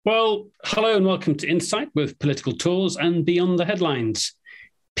Well, hello and welcome to Insight with Political Tours and Beyond the Headlines.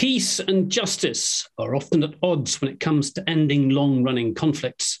 Peace and justice are often at odds when it comes to ending long-running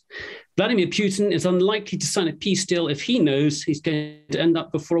conflicts. Vladimir Putin is unlikely to sign a peace deal if he knows he's going to end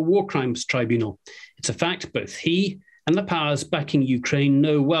up before a war crimes tribunal. It's a fact both he and the powers backing Ukraine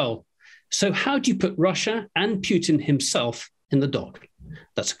know well. So how do you put Russia and Putin himself in the dock?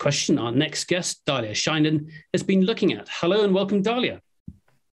 That's a question our next guest, Dahlia Scheindlin, has been looking at. Hello and welcome, Dahlia.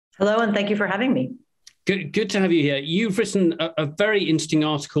 Hello, and thank you for having me. Good to have you here. You've written a very interesting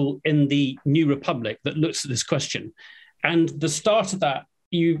article in the New Republic that looks at this question. And the start of that,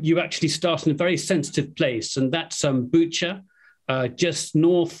 you actually start in a very sensitive place, and that's Bucha, just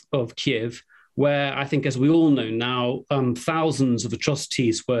north of Kiev, where I think, as we all know now, thousands of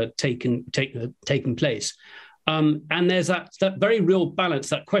atrocities were taken place. And there's that very real balance,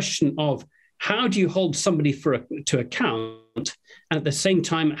 that question of how do you hold somebody to account? And at the same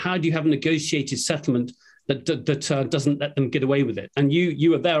time, how do you have a negotiated settlement that doesn't let them get away with it? And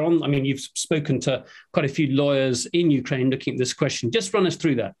you were there you've spoken to quite a few lawyers in Ukraine looking at this question. Just run us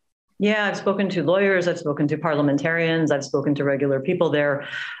through that. Yeah, I've spoken to lawyers, I've spoken to parliamentarians, I've spoken to regular people there,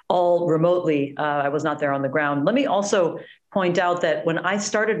 all remotely. I was not there on the ground. Let me also point out that when I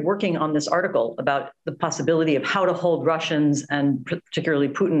started working on this article about the possibility of how to hold Russians and particularly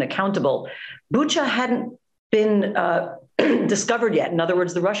Putin accountable, Bucha hadn't been discovered yet. In other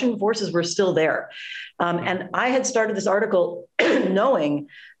words, the Russian forces were still there. And I had started this article knowing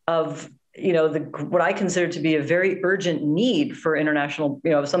of what I consider to be a very urgent need for international,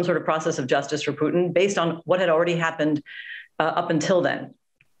 some sort of process of justice for Putin based on what had already happened up until then.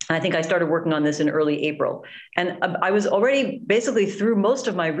 I think I started working on this in early April. And I was already basically through most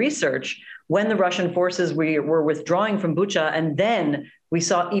of my research when the Russian forces were withdrawing from Bucha, and then we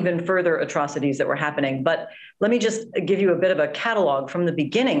saw even further atrocities that were happening. But let me just give you a bit of a catalog from the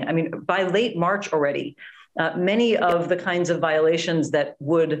beginning. I mean, by late March already, many of the kinds of violations that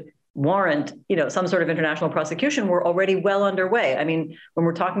would warrant, some sort of international prosecution were already well underway. I mean, when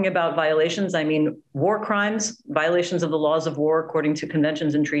we're talking about violations, I mean war crimes, violations of the laws of war according to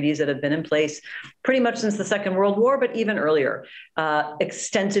conventions and treaties that have been in place pretty much since the Second World War, but even earlier.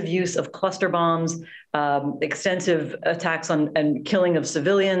 Extensive use of cluster bombs, extensive attacks on and killing of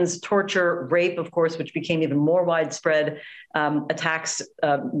civilians, torture, rape, of course, which became even more widespread, attacks,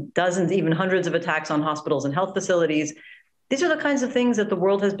 dozens, even hundreds of attacks on hospitals and health facilities. These are the kinds of things that the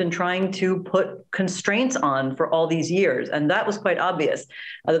world has been trying to put constraints on for all these years. And that was quite obvious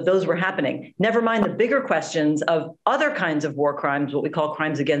that those were happening. Never mind the bigger questions of other kinds of war crimes, what we call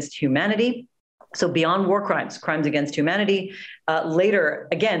crimes against humanity. So beyond war crimes, crimes against humanity. Later,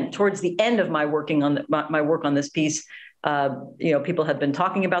 again, towards the end of my work on this piece, people had been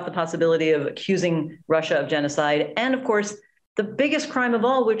talking about the possibility of accusing Russia of genocide. And of course, the biggest crime of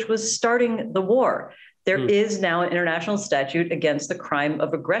all, which was starting the war. There is now an international statute against the crime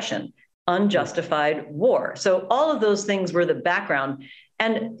of aggression, unjustified war. So all of those things were the background.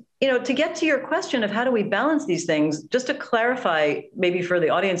 And, to get to your question of how do we balance these things, just to clarify maybe for the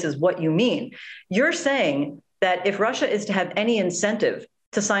audiences what you mean, you're saying that if Russia is to have any incentive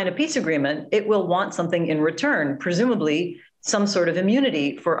to sign a peace agreement, it will want something in return, presumably some sort of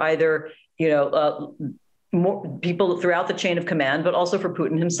immunity for either, more people throughout the chain of command, but also for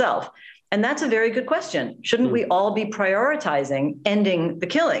Putin himself. And that's a very good question. Shouldn't we all be prioritizing ending the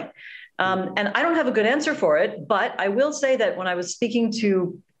killing? And I don't have a good answer for it, but I will say that when I was speaking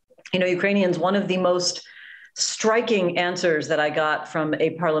to, Ukrainians, one of the most striking answers that I got from a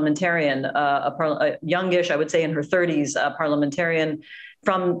parliamentarian, a youngish, I would say in her 30s, parliamentarian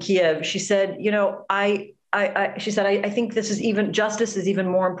from Kiev, she said, I think justice is even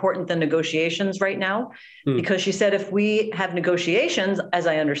more important than negotiations right now, because she said, if we have negotiations, as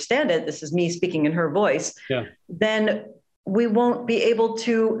I understand it, this is me speaking in her voice, then we won't be able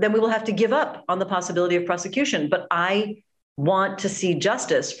to, then we will have to give up on the possibility of prosecution. But I want to see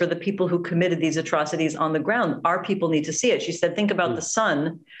justice for the people who committed these atrocities on the ground. Our people need to see it. She said, think about the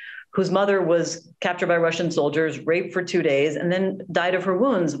son whose mother was captured by Russian soldiers, raped for 2 days, and then died of her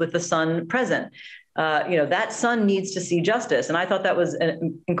wounds with the son present. That son needs to see justice. And I thought that was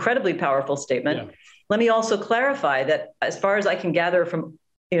an incredibly powerful statement. Yeah. Let me also clarify that as far as I can gather from,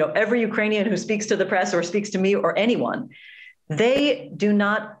 every Ukrainian who speaks to the press or speaks to me or anyone, they do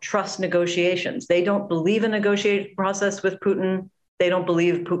not trust negotiations. They don't believe in a negotiation process with Putin. They don't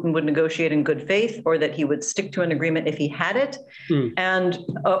believe Putin would negotiate in good faith or that he would stick to an agreement if he had it. And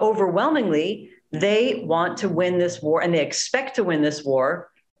overwhelmingly, they want to win this war and they expect to win this war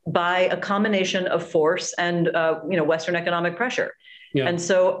by a combination of force and Western economic pressure. Yeah. And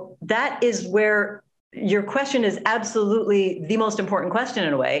so that is where your question is absolutely the most important question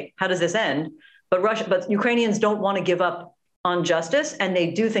in a way. How does this end? But Ukrainians don't want to give up on justice, and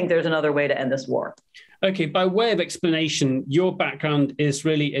they do think there's another way to end this war. Okay, by way of explanation, your background is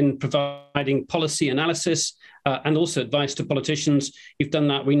really in providing policy analysis and also advice to politicians. You've done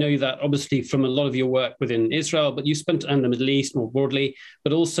that. We know that obviously from a lot of your work within Israel, but you spent in the Middle East more broadly,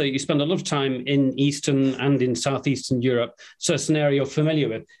 but also you spend a lot of time in Eastern and in Southeastern Europe. So it's an area you're familiar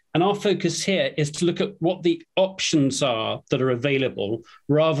with. And our focus here is to look at what the options are that are available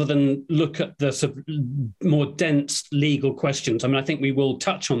rather than look at the sort of more dense legal questions. I mean, I think we will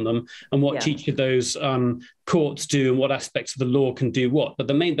touch on them and what each of those courts do and what aspects of the law can do what. But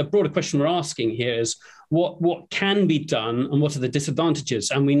the broader question we're asking here is what can be done and what are the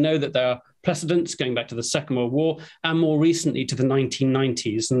disadvantages? And we know that there are precedents going back to the Second World War and more recently to the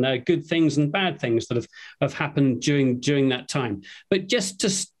 1990s. And there are good things and bad things that have happened during that time. But just to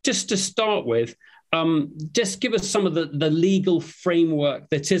start with, just give us some of the legal framework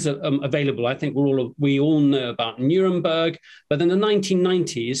that is available. I think we all know about Nuremberg, but in the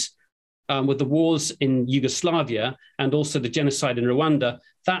 1990s, with the wars in Yugoslavia and also the genocide in Rwanda,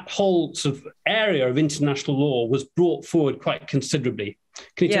 that whole sort of area of international law was brought forward quite considerably.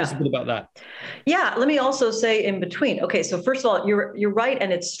 Can you tell us a bit about that? Yeah, let me also say in between. Okay, so first of all, you're right,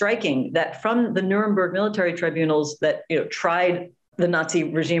 and it's striking that from the Nuremberg military tribunals that tried the Nazi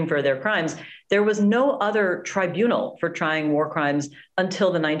regime for their crimes, there was no other tribunal for trying war crimes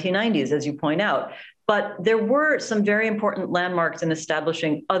until the 1990s, as you point out. But there were some very important landmarks in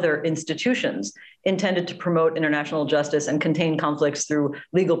establishing other institutions intended to promote international justice and contain conflicts through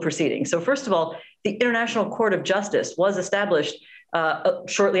legal proceedings. So first of all, the International Court of Justice was established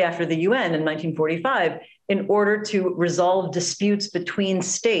shortly after the UN in 1945 in order to resolve disputes between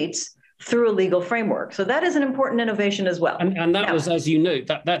states through a legal framework. So that is an important innovation as well. And that was, as you know,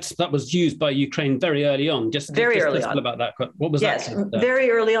 that was used by Ukraine very early on. Just early on. About that. What was that? Yes,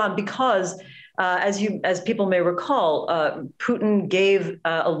 very early on, because as people may recall, Putin gave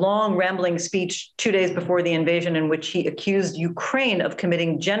a long rambling speech 2 days before the invasion in which he accused Ukraine of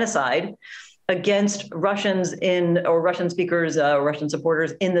committing genocide against Russians or Russian speakers, Russian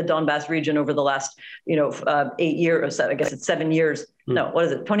supporters in the Donbass region over the last, 8 years, I guess it's 7 years. No, what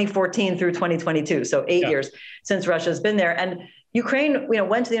is it? 2014 through 2022. So 8 years since Russia's been there. And Ukraine,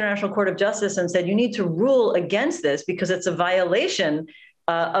 went to the International Court of Justice and said, you need to rule against this because it's a violation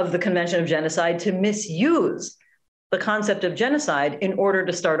of the Convention of Genocide to misuse the concept of genocide in order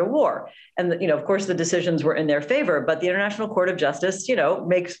to start a war. And, of course, the decisions were in their favor, but the International Court of Justice,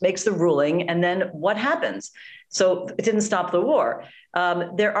 makes the ruling. And then what happens? So it didn't stop the war.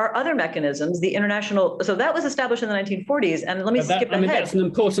 There are other mechanisms. So that was established in the 1940s. And let me skip ahead.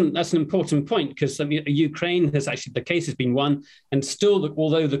 That's an important point because Ukraine has actually, the case has been won, and still,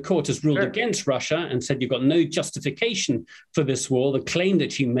 although the court has ruled against Russia and said you've got no justification for this war, the claim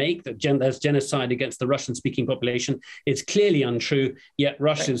that you make that there's genocide against the Russian-speaking population is clearly untrue. Yet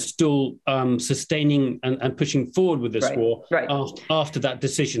Russia is still sustaining and pushing forward with this war after that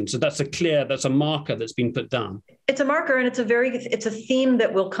decision. So that's a marker that's been put down. It's a marker, and it's a theme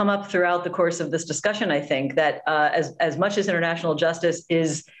that will come up throughout the course of this discussion. I think that as much as international justice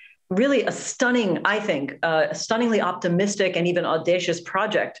is really a stunningly optimistic and even audacious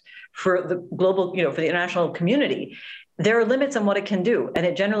project for the global, for the international community, there are limits on what it can do, and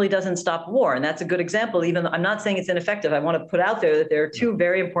it generally doesn't stop war. And that's a good example. Even though I'm not saying it's ineffective, I want to put out there that there are two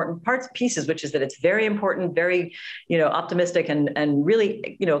very important pieces, which is that it's very important, very, optimistic, and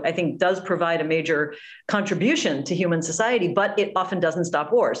really, I think does provide a major contribution to human society, but it often doesn't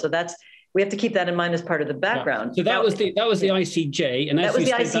stop war. So we have to keep that in mind as part of the background. So that was the ICJ, and that was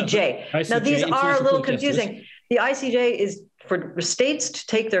the ICJ. Now these are a little confusing. The ICJ is for states to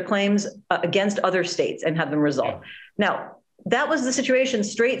take their claims against other states and have them resolved. Now, that was the situation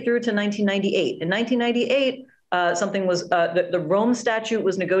straight through to 1998. In 1998, the Rome Statute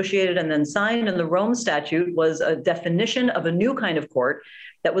was negotiated and then signed, and the Rome Statute was a definition of a new kind of court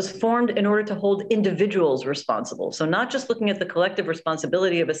that was formed in order to hold individuals responsible. So not just looking at the collective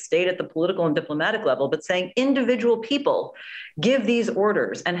responsibility of a state at the political and diplomatic level, but saying individual people give these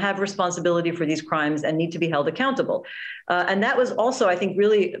orders and have responsibility for these crimes and need to be held accountable. And that was also, I think,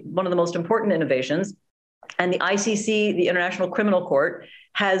 really one of the most important innovations. And the ICC, the International Criminal Court,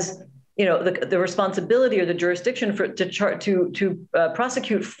 has the responsibility or the jurisdiction to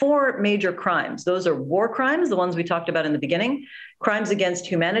prosecute 4 major crimes. Those are war crimes, the ones we talked about in the beginning, crimes against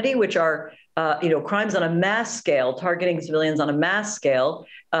humanity, which are crimes on a mass scale, targeting civilians on a mass scale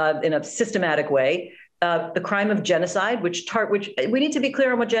in a systematic way, the crime of genocide, which we need to be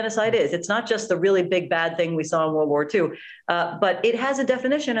clear on what genocide is. It's not just the really big bad thing we saw in World War II, but it has a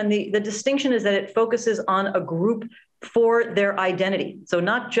definition. And the distinction is that it focuses on a group for their identity. So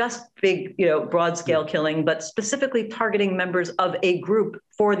not just big, broad scale killing, but specifically targeting members of a group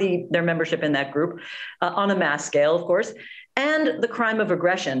for their membership in that group on a mass scale, of course. And the crime of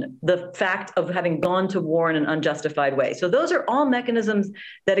aggression, the fact of having gone to war in an unjustified way. So those are all mechanisms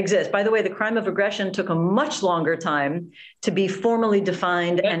that exist. By the way, the crime of aggression took a much longer time to be formally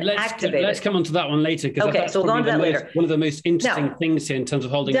defined and activated. Let's come on to that one later. Okay, so we'll go on to that later. One of the most interesting things here in terms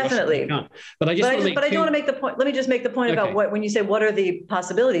of holding definitely. Russia. But I don't want to make the point. Let me just make the point about when you say what are the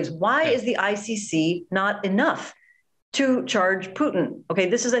possibilities. Why is the ICC not enough to charge Putin? Okay,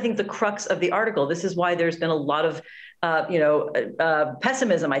 this is, I think, the crux of the article. This is why there's been a lot of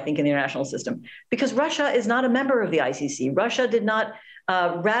pessimism, I think, in the international system, because Russia is not a member of the ICC. Russia did not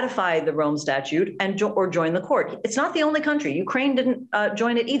ratify the Rome Statute or join the court. It's not the only country. Ukraine didn't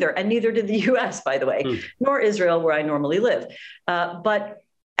join it either, and neither did the US, by the way, nor Israel, where I normally live. But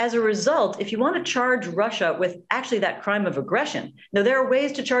as a result, if you want to charge Russia with actually that crime of aggression, now there are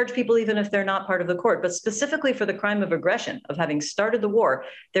ways to charge people even if they're not part of the court, but specifically for the crime of aggression, of having started the war,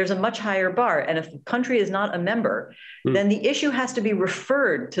 there's a much higher bar. And if the country is not a member, then the issue has to be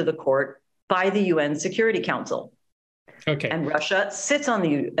referred to the court by the UN Security Council. Okay. And Russia sits on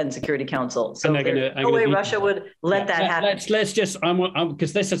the UN Security Council. So there's no way Russia would let that happen. Let's just,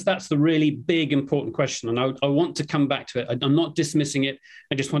 because that's the really big, important question. And I want to come back to it. I'm not dismissing it.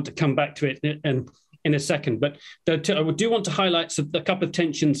 I just want to come back to it in a second. But I do want to highlight a couple of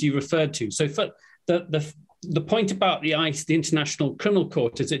tensions you referred to. So for the point about the ICE, the International Criminal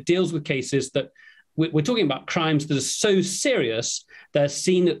Court, is it deals with cases that we're talking about crimes that are so serious, they're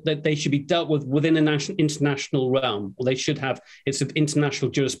seen that they should be dealt with within an international realm, or they should have, it's international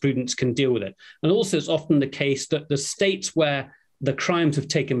jurisprudence can deal with it. And also it's often the case that the states where the crimes have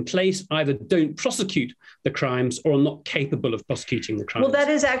taken place either don't prosecute the crimes or are not capable of prosecuting the crimes. Well, that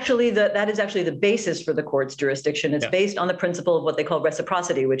is actually the basis for the court's jurisdiction. It's based on the principle of what they call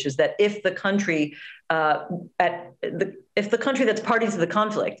reciprocity, which is that if the country that's party to the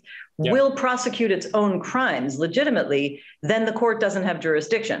conflict will prosecute its own crimes legitimately, then the court doesn't have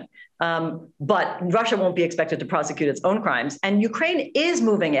jurisdiction. But Russia won't be expected to prosecute its own crimes, and Ukraine is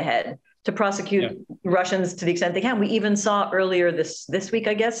moving ahead to prosecute Russians to the extent they can. We even saw earlier this week,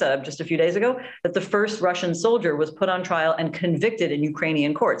 I guess, just a few days ago, that the first Russian soldier was put on trial and convicted in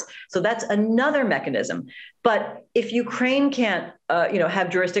Ukrainian courts. So that's another mechanism. But if Ukraine can't, have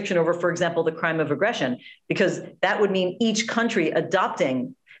jurisdiction over, for example, the crime of aggression, because that would mean each country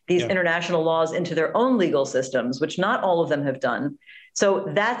adopting these international laws into their own legal systems, which not all of them have done.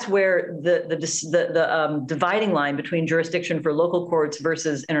 So that's where the dividing line between jurisdiction for local courts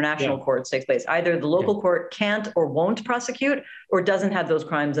versus international courts takes place. Either the local court can't or won't prosecute, or doesn't have those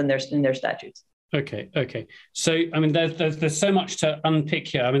crimes in their statutes. Okay. So, I mean, there's so much to unpick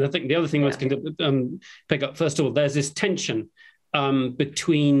here. I mean, I think the other thing I was going to pick up, first of all, there's this tension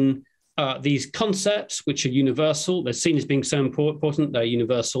between these concepts, which are universal, they're seen as being so important, they're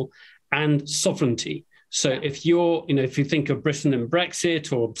universal, and sovereignty. So if you think of Britain and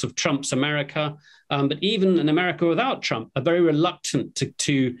Brexit, or sort of Trump's America, but even an America without Trump are very reluctant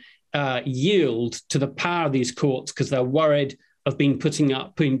to yield to the power of these courts because they're worried of being put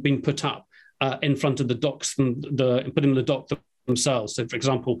up in front of the docks and put in the dock themselves. So, for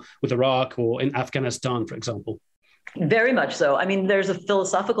example, with Iraq or in Afghanistan, for example. Very much so. I mean, there's a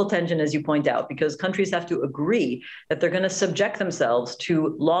philosophical tension, as you point out, because countries have to agree that they're going to subject themselves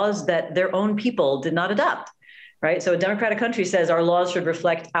to laws that their own people did not adopt, right? So a democratic country says our laws should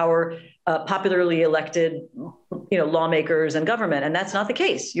reflect our popularly elected, lawmakers and government, and that's not the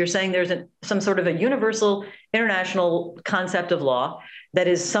case. You're saying there's some sort of a universal international concept of law that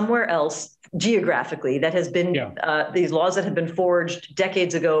is somewhere else geographically, that has been these laws that have been forged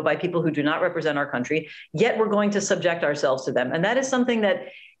decades ago by people who do not represent our country, yet we're going to subject ourselves to them. And that is something that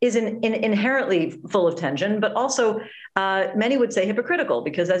is inherently full of tension, but also many would say hypocritical,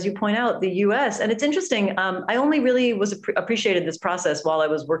 because as you point out, the US, and it's interesting, I only really appreciated this process while I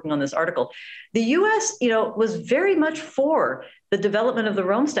was working on this article. The US, was very much for the development of the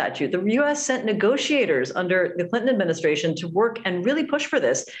Rome Statute. The US sent negotiators under the Clinton administration to work and really push for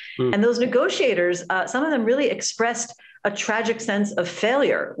this. And those negotiators, some of them really expressed a tragic sense of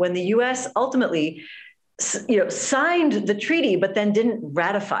failure when the US ultimately signed the treaty, but then didn't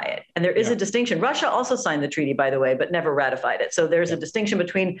ratify it. And there is a distinction. Russia also signed the treaty, by the way, but never ratified it. So there's a distinction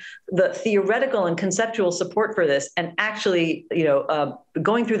between the theoretical and conceptual support for this and actually,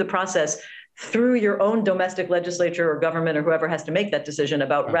 going through the process through your own domestic legislature or government or whoever has to make that decision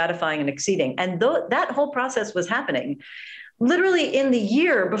about ratifying and acceding. And that whole process was happening literally in the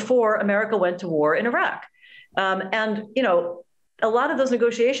year before America went to war in Iraq. And, you know, a lot of those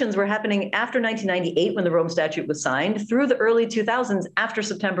negotiations were happening after 1998 when the Rome Statute was signed, through the early 2000s after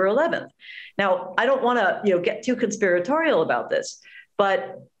September 11th. Now, I don't want to, you know, get too conspiratorial about this,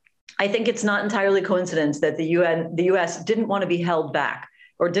 but I think it's not entirely coincidence that the U.S. didn't want to be held back,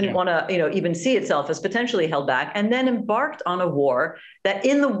 or didn't want to, you know, even see itself as potentially held back, and then embarked on a war that,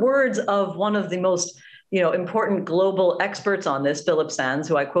 in the words of one of the most, you know, important global experts on this, Philip Sands,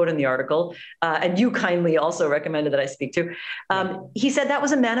 who I quote in the article, and you kindly also recommended that I speak to, he said that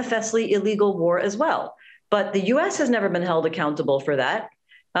was a manifestly illegal war as well. But the U.S. has never been held accountable for that.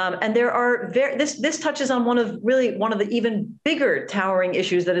 And there are this touches on one of the even bigger towering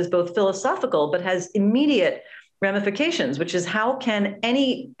issues that is both philosophical but has immediate ramifications, which is how can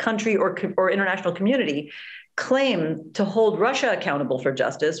any country or international community claim to hold Russia accountable for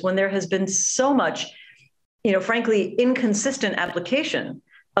justice when there has been so much, you know, frankly, inconsistent application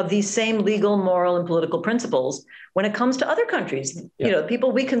of these same legal, moral, and political principles when it comes to other countries, you know,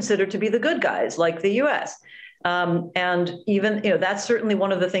 people we consider to be the good guys, like the U.S. And even, you know, that's certainly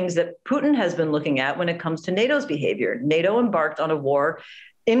one of the things that Putin has been looking at when it comes to NATO's behavior. NATO embarked on a war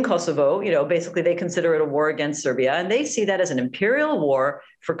in Kosovo. You know, basically they consider it a war against Serbia, and they see that as an imperial war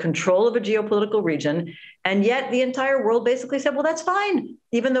for control of a geopolitical region. And yet the entire world basically said, well, that's fine,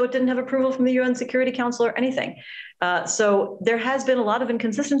 even though it didn't have approval from the UN Security Council or anything. So there has been a lot of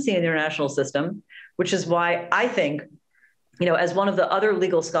inconsistency in the international system, which is why I think, you know, as one of the other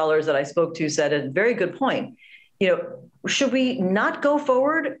legal scholars that I spoke to said, a very good point, you know, should we not go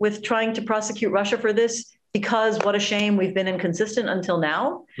forward with trying to prosecute Russia for this because what a shame we've been inconsistent until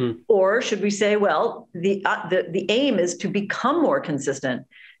now? Or should we say, well, the aim is to become more consistent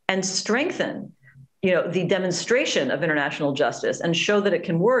and strengthen, you know, the demonstration of international justice and show that it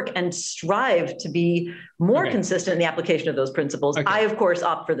can work and strive to be more consistent in the application of those principles? I, of course,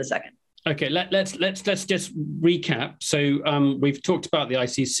 opt for the second. Okay, let's just recap. So we've talked about the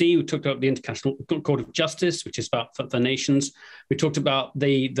ICC, we talked about the International Court of Justice, which is about for nations. We talked about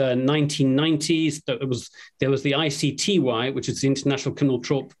the 1990s. There was the ICTY, which is the International Criminal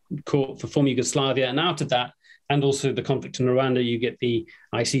Court for former Yugoslavia, and out of that, and also the conflict in Rwanda, you get the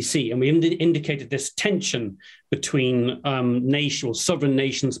ICC. And we indicated this tension between sovereign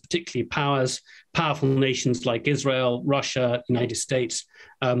nations, particularly powerful nations like Israel, Russia, United States,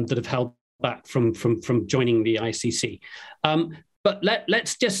 that have held back from joining the ICC. But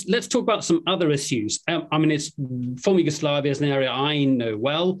let's talk about some other issues. I mean, it's former Yugoslavia is an area I know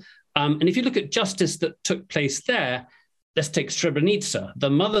well. And if you look at justice that took place there, let's take Srebrenica. The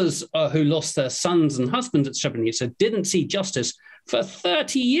mothers who lost their sons and husbands at Srebrenica didn't see justice for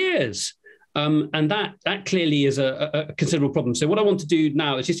 30 years. And that clearly is a considerable problem. So what I want to do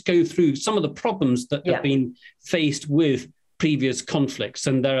now is just go through some of the problems that have been faced with previous conflicts.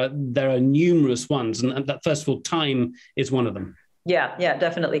 And there are numerous ones. And that, first of all, time is one of them. Yeah,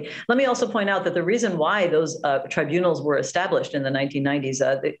 definitely. Let me also point out that the reason why those tribunals were established in the 1990s,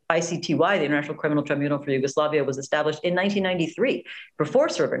 the ICTY, the International Criminal Tribunal for Yugoslavia, was established in 1993, before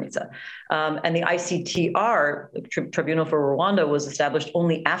Srebrenica. And the ICTR, the Tribunal for Rwanda, was established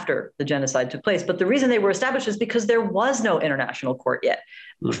only after the genocide took place. But the reason they were established is because there was no international court yet.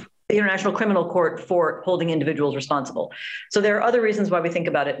 The International Criminal Court for holding individuals responsible. So there are other reasons why we think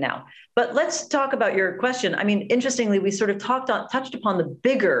about it now. But let's talk about your question. I mean, interestingly, we sort of touched upon the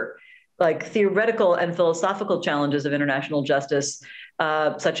bigger, like, theoretical and philosophical challenges of international justice,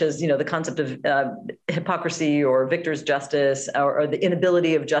 such as, you know, the concept of hypocrisy or victor's justice, or the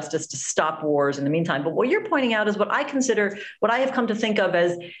inability of justice to stop wars in the meantime. But what you're pointing out is what I have come to think of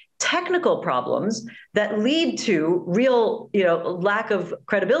as technical problems that lead to real, you know, lack of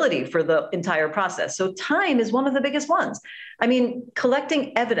credibility for the entire process. So time is one of the biggest ones. I mean,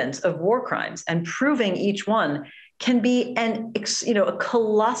 collecting evidence of war crimes and proving each one can be a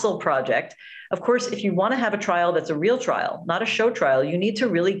colossal project. Of course, if you want to have a trial that's a real trial, not a show trial, you need to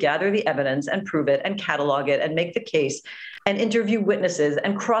really gather the evidence and prove it and catalog it and make the case and interview witnesses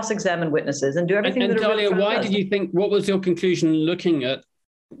and cross-examine witnesses and do everything. And Dahlia, why did you think, what was your conclusion looking at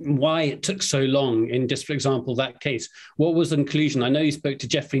why it took so long in just, for example, that case? What was the conclusion? I know you spoke to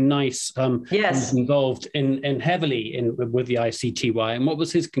Jeffrey Nice, who was involved heavily with the ICTY, and what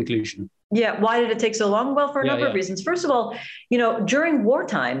was his conclusion? Yeah, why did it take so long? Well, for a number of reasons. First of all, you know, during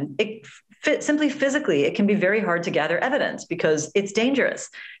wartime, simply physically, it can be very hard to gather evidence because it's dangerous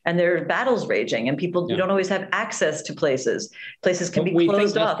and there are battles raging and people don't always have access to places. Places can be closed off. We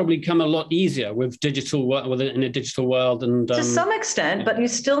think that's probably become a lot easier with in a digital world. And to some extent, but you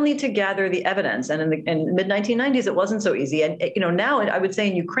still need to gather the evidence. And in the mid-1990s, it wasn't so easy. And now I would say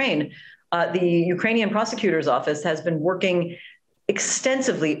in Ukraine, the Ukrainian prosecutor's office has been working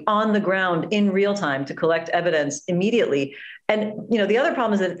extensively on the ground in real time to collect evidence immediately. And the other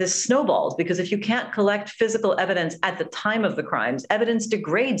problem is that this snowballs, because if you can't collect physical evidence at the time of the crimes, evidence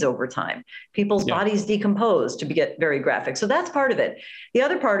degrades over time. People's bodies decompose, to get very graphic. So that's part of it. The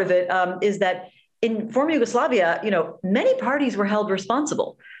other part of it is that in former Yugoslavia, many parties were held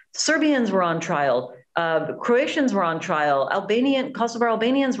responsible. Serbians were on trial. Croatians were on trial. Kosovar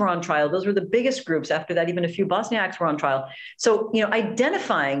Albanians were on trial. Those were the biggest groups. After that, even a few Bosniaks were on trial. So,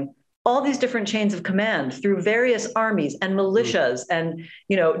 identifying all these different chains of command through various armies and militias and,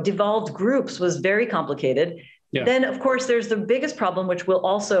 devolved groups was very complicated. Yeah. Then, of course, there's the biggest problem, which we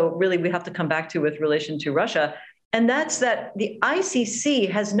have to come back to with relation to Russia. And that's that the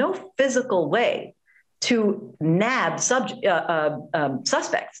ICC has no physical way to nab suspects.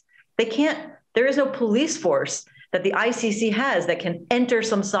 They can't. There is no police force that the ICC has that can enter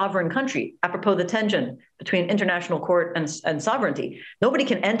some sovereign country, apropos the tension between international court and sovereignty. Nobody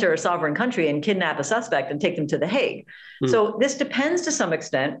can enter a sovereign country and kidnap a suspect and take them to The Hague. So this depends to some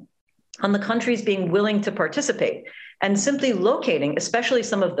extent on the countries being willing to participate and simply locating, especially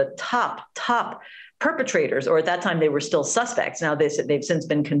some of the top perpetrators, or at that time they were still suspects. Now they've since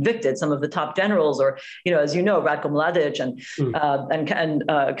been convicted. Some of the top generals, or as Ratko Mladic and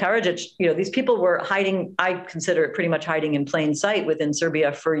Karadzic, these people were hiding. I consider it pretty much hiding in plain sight within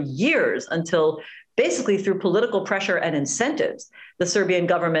Serbia for years, until basically through political pressure and incentives, the Serbian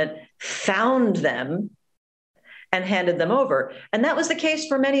government found them and handed them over. And that was the case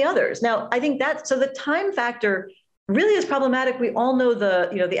for many others. Now, I think so the time factor really is problematic. We all know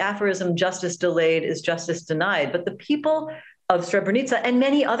the aphorism, justice delayed is justice denied, but the people of Srebrenica and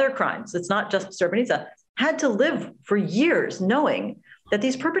many other crimes, it's not just Srebrenica, had to live for years knowing that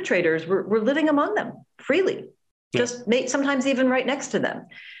these perpetrators were living among them freely, sometimes even right next to them.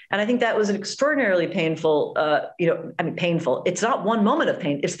 And I think that was an extraordinarily painful, painful. It's not one moment of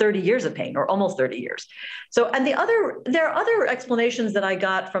pain, it's 30 years of pain, or almost 30 years. So, and there are other explanations that I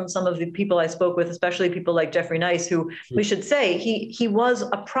got from some of the people I spoke with, especially people like Jeffrey Nice, who we should say, he was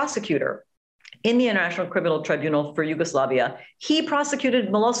a prosecutor in the International Criminal Tribunal for Yugoslavia. He prosecuted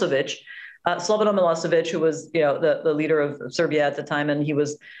Milosevic, Slobodan Milosevic, who was the leader of Serbia at the time, and he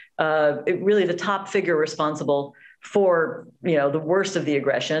was really the top figure responsible for the worst of the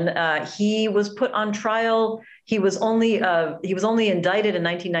aggression. He was put on trial. He was only indicted in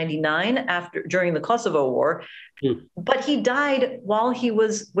 1999 during the Kosovo War, but he died while he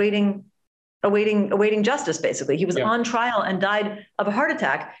was awaiting justice. Basically, he was on trial and died of a heart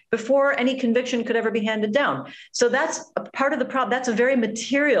attack before any conviction could ever be handed down. So that's a part of the problem. That's a very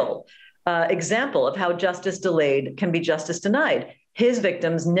material example of how justice delayed can be justice denied. His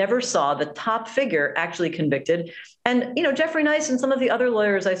victims never saw the top figure actually convicted. And, Jeffrey Nice and some of the other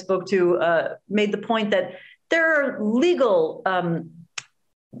lawyers I spoke to made the point that there are legal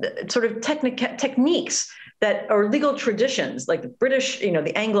sort of techniques that are legal traditions, like the British,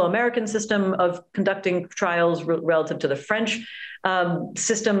 the Anglo-American system of conducting trials relative to the French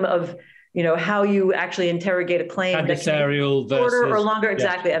system of how you actually interrogate a claim. Adversarial versus shorter or longer,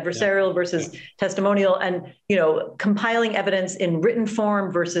 exactly. Adversarial versus testimonial, and compiling evidence in written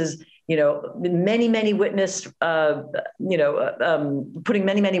form versus many witness, putting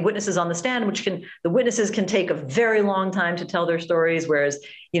many witnesses on the stand, which the witnesses can take a very long time to tell their stories, whereas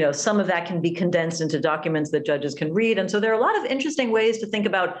some of that can be condensed into documents that judges can read. And so there are a lot of interesting ways to think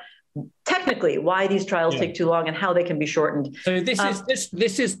about technically why these trials take too long and how they can be shortened. So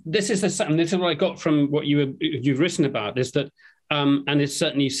this is what I got from what you've written about, is that and it's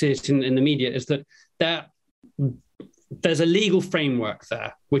certainly you see it in the media, is that there's a legal framework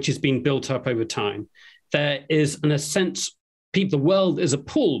there which is being built up over time. There is, in a sense, the world is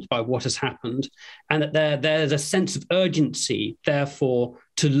appalled by what has happened, and that there's a sense of urgency, therefore,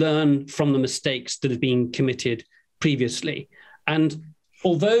 to learn from the mistakes that have been committed previously. And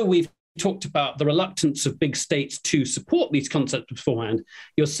although we've talked about the reluctance of big states to support these concepts beforehand,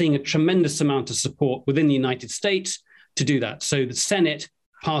 you're seeing a tremendous amount of support within the United States to do that. So the Senate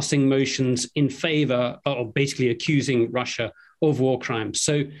passing motions in favor of basically accusing Russia of war crimes.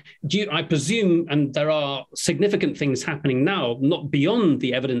 So I presume, and there are significant things happening now, not beyond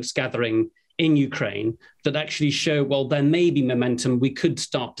the evidence gathering in Ukraine, that actually show, well, there may be momentum. We could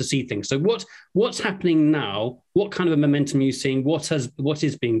start to see things. So what's happening now? What kind of a momentum are you seeing? What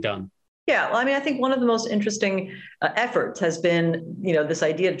is being done? Yeah, well, I mean, I think one of the most interesting efforts has been, this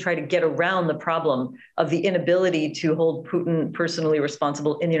idea to try to get around the problem of the inability to hold Putin personally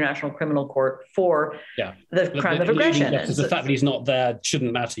responsible in the International Criminal Court for the crime of aggression. And the fact that he's not there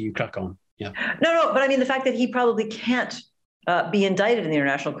shouldn't matter. You crack on. Yeah. No, but I mean, the fact that he probably can't be indicted in the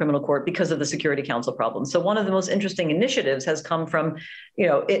International Criminal Court because of the Security Council problem. So one of the most interesting initiatives has come from,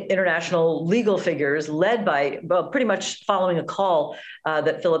 international legal figures led by, pretty much following a call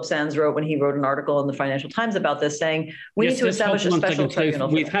that Philip Sands wrote when he wrote an article in the Financial Times about this, saying we need to establish a special tribunal.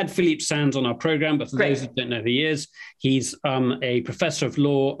 We've had Philip Sands on our program, but for those who don't know who he is, he's a professor of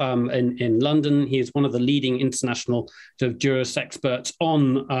law in London. He is one of the leading international jurist experts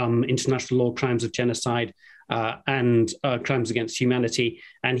on international law, crimes of genocide, and crimes against humanity.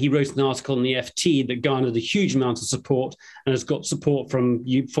 And he wrote an article in the FT that garnered a huge amount of support and has got support from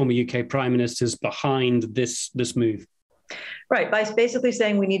former UK prime ministers behind this move. Right, by basically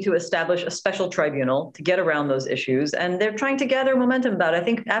saying we need to establish a special tribunal to get around those issues, and they're trying to gather momentum about it. I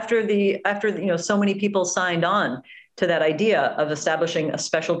think after so many people signed on to that idea of establishing a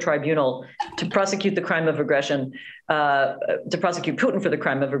special tribunal to prosecute the crime of aggression, to prosecute Putin for the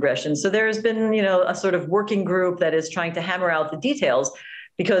crime of aggression. So there has been, a sort of working group that is trying to hammer out the details,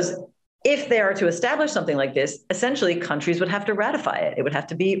 because if they are to establish something like this, essentially countries would have to ratify it. It would have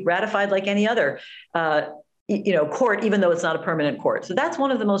to be ratified like any other court, even though it's not a permanent court. So that's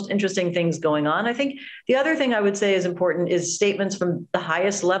one of the most interesting things going on. I think the other thing I would say is important is statements from the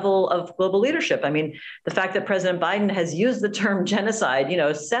highest level of global leadership. I mean, the fact that President Biden has used the term genocide,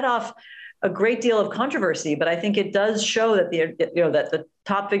 set off a great deal of controversy, but I think it does show that that the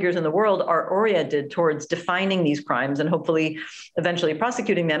top figures in the world are oriented towards defining these crimes and hopefully eventually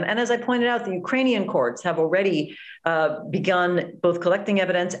prosecuting them. And as I pointed out, the Ukrainian courts have already begun both collecting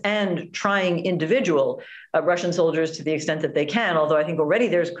evidence and trying individual Russian soldiers to the extent that they can. Although I think already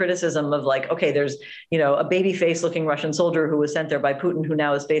there's criticism of there's a baby face looking Russian soldier who was sent there by Putin who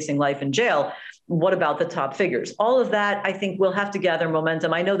now is facing life in jail. What about the top figures? All of that, I think, will have to gather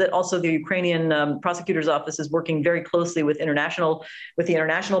momentum. I know that also the Ukrainian prosecutor's office is working very closely with the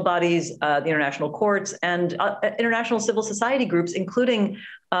international bodies, the international courts, and international civil society groups, including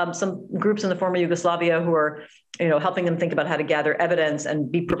some groups in the former Yugoslavia who are, helping them think about how to gather evidence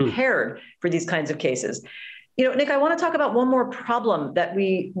and be prepared for these kinds of cases. Nick, I want to talk about one more problem that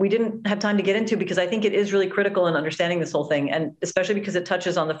we didn't have time to get into, because I think it is really critical in understanding this whole thing, and especially because it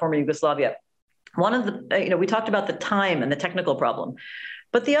touches on the former Yugoslavia. One of the, we talked about the time and the technical problem,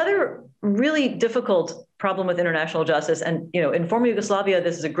 but the other really difficult problem with international justice, and in former Yugoslavia,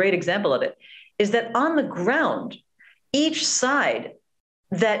 this is a great example of it, is that on the ground, each side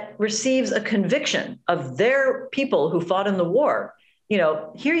that receives a conviction of their people who fought in the war,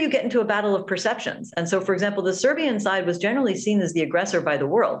 here you get into a battle of perceptions. And so, for example, the Serbian side was generally seen as the aggressor by the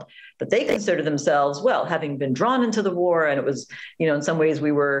world, but they consider themselves, having been drawn into the war. And it was, in some ways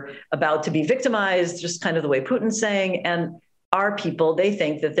we were about to be victimized, just kind of the way Putin's saying. And our people, they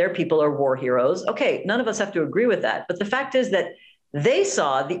think that their people are war heroes. Okay, none of us have to agree with that. But the fact is that they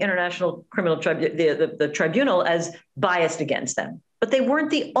saw the International Criminal the tribunal as biased against them, but they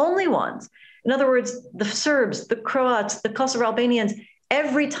weren't the only ones. In other words, the Serbs, the Croats, the Kosovo Albanians,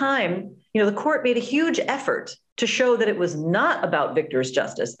 every time, the court made a huge effort to show that it was not about victor's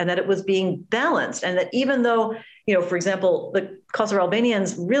justice and that it was being balanced. And that even though, for example, the Kosovo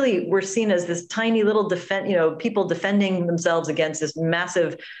Albanians really were seen as this tiny little people defending themselves against this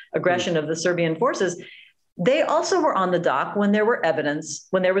massive aggression of the Serbian forces, they also were on the dock when there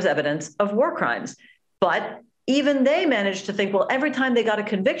was evidence of war crimes. But even they managed to think, every time they got a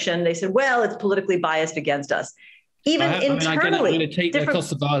conviction, they said, it's politically biased against us. Internally, I'm going to take the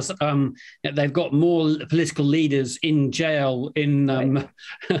Kosovars. They've got more political leaders in jail in The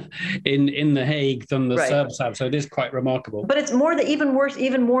Hague than the Serbs have. So it is quite remarkable. But it's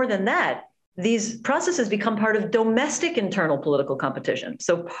even more than that. These processes become part of domestic internal political competition.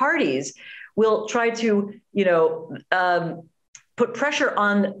 So parties will try to, put pressure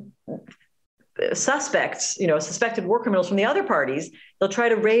on suspects, suspected war criminals from the other parties. They'll try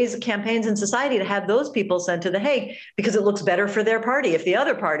to raise campaigns in society to have those people sent to The Hague because it looks better for their party if the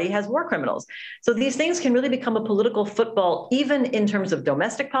other party has war criminals. So these things can really become a political football, even in terms of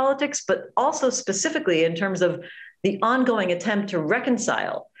domestic politics, but also specifically in terms of the ongoing attempt to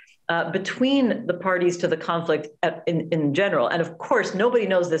reconcile between the parties to the conflict in general. And of course, nobody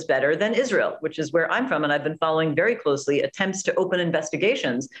knows this better than Israel, which is where I'm from. And I've been following very closely attempts to open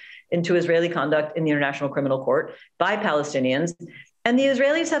investigations into Israeli conduct in the International Criminal Court by Palestinians. And the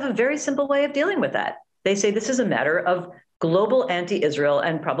Israelis have a very simple way of dealing with that. They say this is a matter of global anti-Israel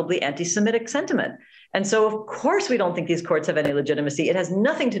and probably anti-Semitic sentiment. And so, of course, we don't think these courts have any legitimacy. It has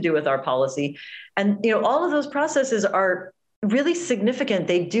nothing to do with our policy. And, all of those processes are really significant.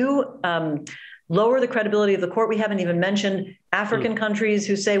 They do lower the credibility of the court. We haven't even mentioned African countries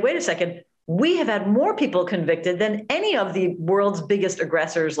who say, wait a second, we have had more people convicted than any of the world's biggest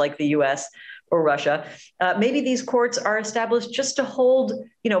aggressors like the US or Russia. Maybe these courts are established just to hold,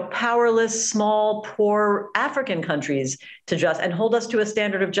 powerless, small, poor African countries to and hold us to a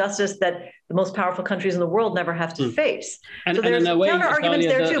standard of justice that the most powerful countries in the world never have to face. And, so there's counter arguments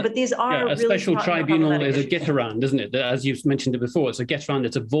there too, but these are a really special tribunal is a get around, isn't it? As you've mentioned it before, it's a get around.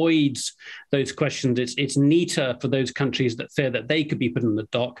 It avoids those questions. It's neater for those countries that fear that they could be put in the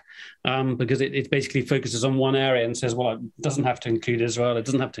dock because it basically focuses on one area and says, well, it doesn't have to include Israel. It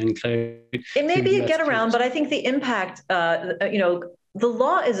doesn't have to include. It may be a get around, but I think the impact, the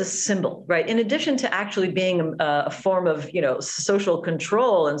law is a symbol, right? In addition to actually being a form of, social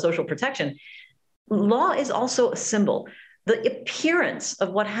control and social protection, law is also a symbol. The appearance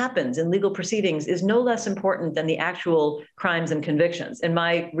of what happens in legal proceedings is no less important than the actual crimes and convictions. In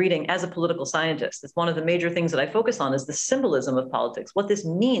my reading as a political scientist, it's one of the major things that I focus on is the symbolism of politics, what this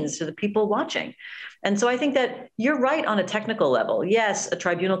means to the people watching. And so I think that you're right on a technical level. Yes, a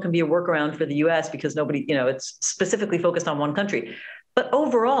tribunal can be a workaround for the US because nobody, it's specifically focused on one country. But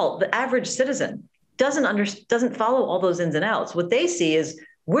overall, the average citizen doesn't follow all those ins and outs. What they see is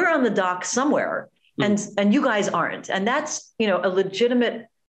we're on the dock somewhere and you guys aren't. And that's, a legitimate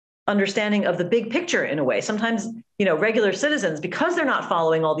understanding of the big picture in a way. Sometimes, regular citizens, because they're not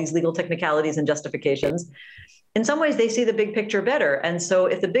following all these legal technicalities and justifications, in some ways they see the big picture better. And so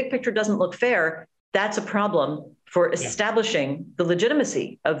if the big picture doesn't look fair, that's a problem for establishing the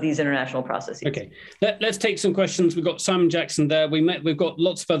legitimacy of these international processes. Okay, let's take some questions. We've got Simon Jackson there. We've got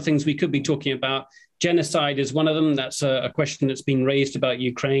lots of other things we could be talking about. Genocide is one of them. That's a question that's been raised about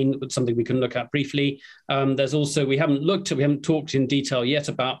Ukraine, but something we can look at briefly. There's also, we haven't talked in detail yet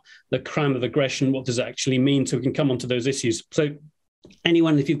about the crime of aggression. What does it actually mean? So we can come on to those issues. So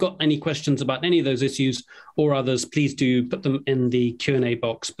anyone, if you've got any questions about any of those issues or others, please do put them in the Q&A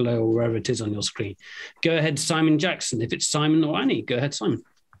box below or wherever it is on your screen. Go ahead, Simon Jackson. If it's Simon or Annie, go ahead, Simon.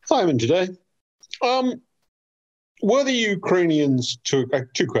 Simon today. Were the Ukrainians two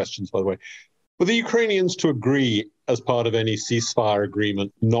questions, by the way. Were the Ukrainians to agree as part of any ceasefire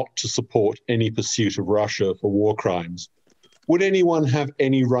agreement not to support any pursuit of Russia for war crimes? Would anyone have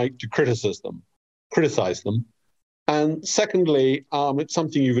any right to criticize them? And secondly, it's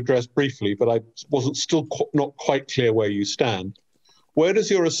something you've addressed briefly, but I wasn't still not quite clear where you stand. Where does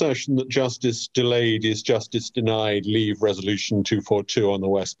your assertion that justice delayed is justice denied leave Resolution 242 on the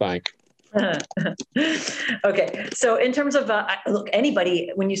West Bank? Okay, so in terms of, look,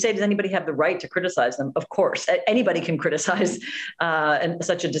 anybody, when you say, does anybody have the right to criticize them? Of course, anybody can criticize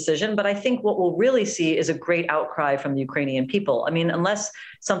such a decision. But I think what we'll really see is a great outcry from the Ukrainian people. I mean, unless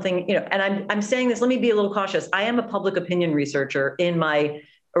something, and I'm saying this, let me be a little cautious. I am a public opinion researcher in my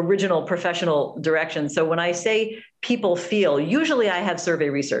original professional direction. So when I say people feel, usually I have survey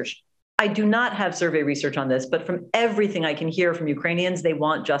research. I do not have survey research on this, but from everything I can hear from Ukrainians, they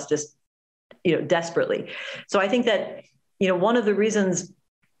want justice desperately. So I think that, one of the reasons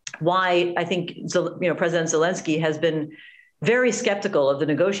why I think, President Zelensky has been very skeptical of the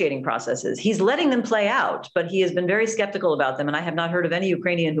negotiating processes. He's letting them play out, but he has been very skeptical about them. And I have not heard of any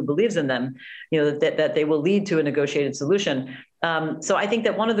Ukrainian who believes in them, that they will lead to a negotiated solution. So I think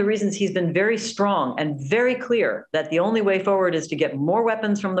that one of the reasons he's been very strong and very clear that the only way forward is to get more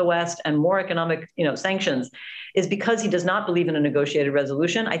weapons from the West and more economic, sanctions is because he does not believe in a negotiated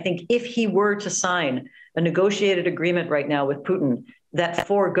resolution. I think if he were to sign a negotiated agreement right now with Putin that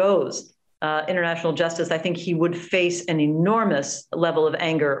forgoes international justice, I think he would face an enormous level of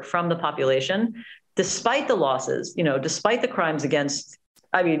anger from the population, despite the losses, despite the crimes against,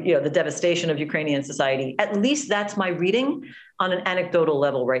 the devastation of Ukrainian society. At least that's my reading on an anecdotal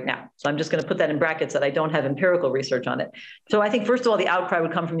level right now. So I'm just going to put that in brackets that I don't have empirical research on it. So I think, first of all, the outcry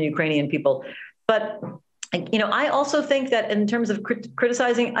would come from the Ukrainian people. But, I also think that in terms of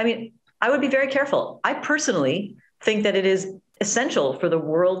criticizing, I would be very careful. I personally think that it is essential for the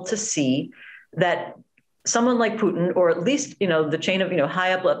world to see that someone like Putin, or at least, the chain of,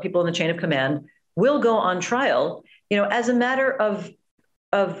 high up people in the chain of command, will go on trial, as a matter of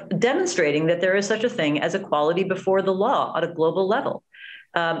demonstrating that there is such a thing as equality before the law at a global level.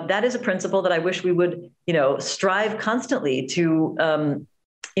 That is a principle that I wish we would, strive constantly to,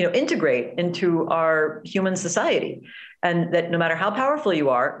 integrate into our human society. And that no matter how powerful you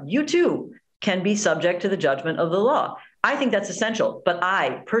are, you too can be subject to the judgment of the law. I think that's essential, but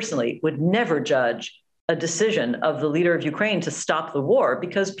I personally would never judge a decision of the leader of Ukraine to stop the war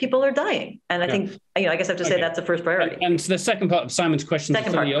because people are dying. And I think, I guess I have to say that's the first priority. And the second part of Simon's question, the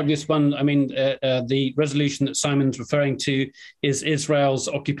fairly obvious one. I mean, the resolution that Simon's referring to is Israel's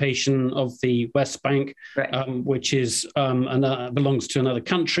occupation of the West Bank, which is belongs to another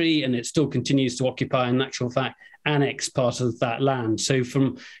country, and it still continues to occupy, in actual fact, annex part of that land. So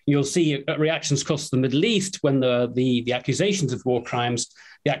you'll see reactions across the Middle East when the accusations of war crimes,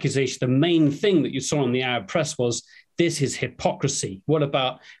 the main thing that you saw in the Arab press was, this is hypocrisy. What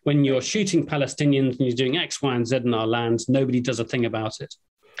about when you're shooting Palestinians and you're doing X, Y, and Z in our lands? Nobody does a thing about it.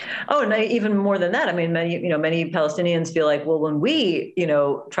 Oh, and even more than that. I mean, many Palestinians feel like, well, when we,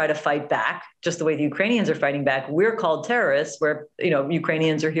 try to fight back, just the way the Ukrainians are fighting back, we're called terrorists, where,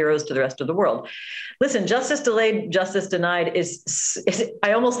 Ukrainians are heroes to the rest of the world. Listen, justice delayed, justice denied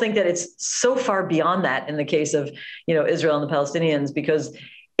I almost think that it's so far beyond that in the case of, Israel and the Palestinians, because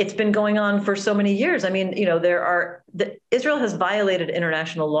it's been going on for so many years. I mean, Israel has violated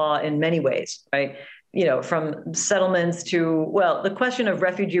international law in many ways, right? From settlements to, well, the question of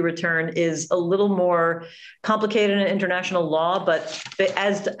refugee return is a little more complicated in international law, but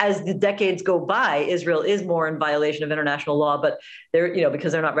as the decades go by, Israel is more in violation of international law, but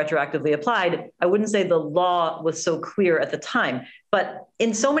because they're not retroactively applied. I wouldn't say the law was so clear at the time, but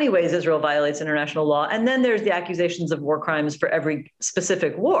in so many ways, Israel violates international law. And then there's the accusations of war crimes for every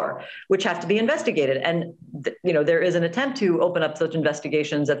specific war, which have to be investigated. And, there is an attempt to open up such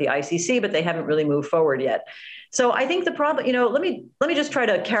investigations at the ICC, but they haven't really moved forward yet. So I think the problem, let me just try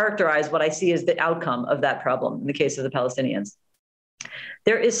to characterize what I see as the outcome of that problem in the case of the Palestinians.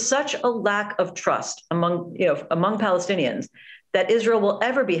 There is such a lack of trust among Palestinians that Israel will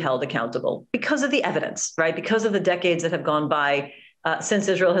ever be held accountable because of the evidence, right? Because of the decades that have gone by since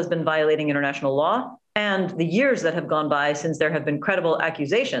Israel has been violating international law, and the years that have gone by since there have been credible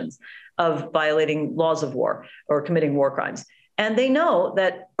accusations of violating laws of war or committing war crimes. And they know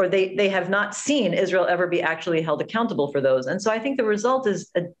that, or they have not seen Israel ever be actually held accountable for those. And so I think the result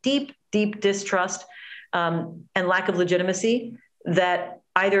is a deep, deep distrust and lack of legitimacy that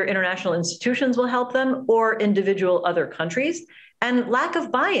either international institutions will help them or individual other countries, and lack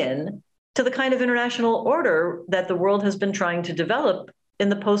of buy-in to the kind of international order that the world has been trying to develop in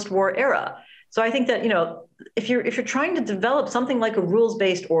the post-war era. So I think that, if you're trying to develop something like a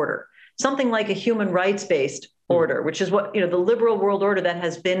rules-based order, something like a human rights-based order, which is what, the liberal world order that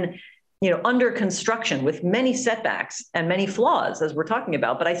has been, under construction with many setbacks and many flaws, as we're talking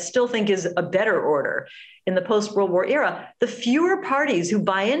about, but I still think is a better order in the post-World War era, the fewer parties who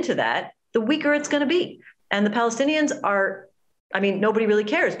buy into that, the weaker it's going to be. And the Palestinians are, nobody really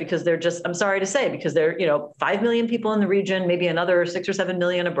cares because they're just, I'm sorry to say, because they're, 5 million people in the region, maybe another 6 or 7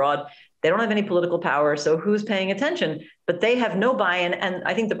 million abroad. They don't have any political power. So who's paying attention? But they have no buy-in. And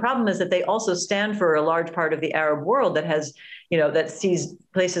I think the problem is that they also stand for a large part of the Arab world that has, that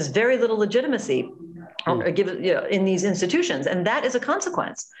places very little legitimacy in these institutions. And that is a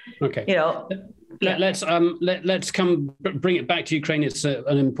consequence. Okay. Let's bring it back to Ukraine. It's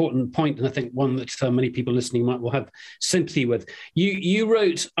an important point, and I think one that many people listening will have sympathy with. You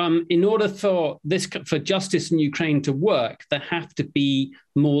wrote, in order for justice in Ukraine to work, there have to be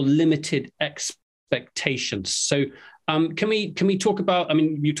more limited expectations. So can we talk about?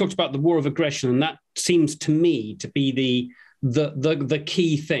 You talked about the war of aggression, and that seems to me to be the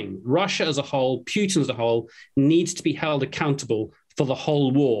key thing. Russia as a whole, Putin as a whole, needs to be held accountable for the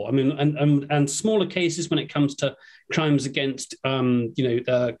whole war. And smaller cases when it comes to crimes against,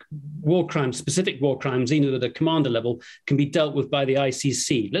 war crimes, specific war crimes, even at a commander level, can be dealt with by the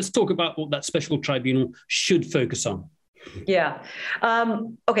ICC. Let's talk about what that special tribunal should focus on. Yeah.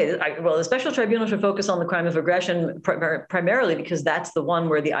 Okay. Well, the special tribunal should focus on the crime of aggression primarily because that's the one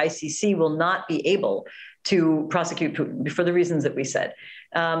where the ICC will not be able to prosecute Putin for the reasons that we said.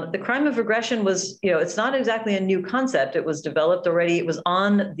 The crime of aggression was, it's not exactly a new concept. It was developed already. It was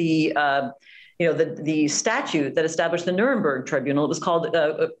on the, the statute that established the Nuremberg Tribunal. It was called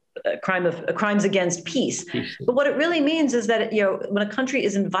crimes against peace. But what it really means is that, when a country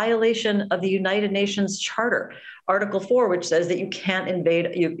is in violation of the United Nations Charter, Article 4, which says that you can't invade,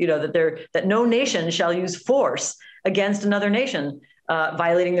 that no nation shall use force against another nation,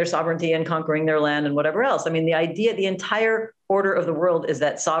 violating their sovereignty and conquering their land and whatever else. The entire order of the world is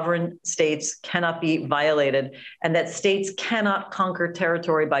that sovereign states cannot be violated and that states cannot conquer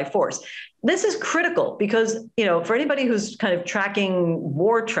territory by force. This is critical because, for anybody who's kind of tracking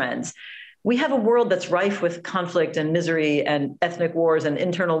war trends, we have a world that's rife with conflict and misery and ethnic wars and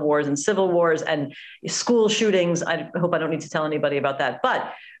internal wars and civil wars and school shootings. I hope I don't need to tell anybody about that.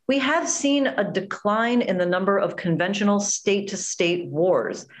 But we have seen a decline in the number of conventional state-to-state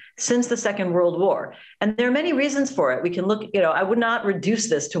wars since the Second World War. And there are many reasons for it. We can look, I would not reduce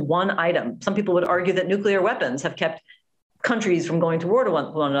this to one item. Some people would argue that nuclear weapons have kept countries from going to war to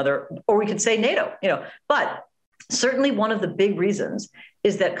one another, or we could say NATO, but certainly one of the big reasons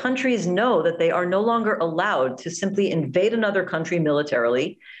is that countries know that they are no longer allowed to simply invade another country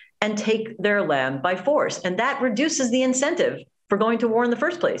militarily and take their land by force. And that reduces the incentive for going to war in the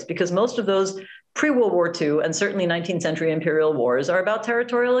first place, because most of those pre-World War II and certainly 19th century imperial wars are about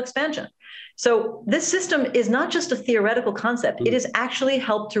territorial expansion. So this system is not just a theoretical concept. It has actually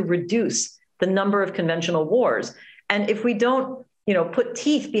helped to reduce the number of conventional wars. And if we don't, put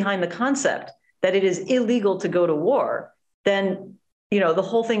teeth behind the concept that it is illegal to go to war, then the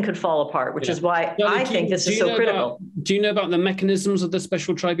whole thing could fall apart, which is why I think this is so critical. Do you know about the mechanisms of the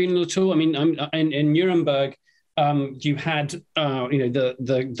special tribunal at all? I mean, in Nuremberg, you had,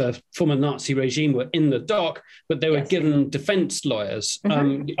 the former Nazi regime were in the dock, but they were given defense lawyers.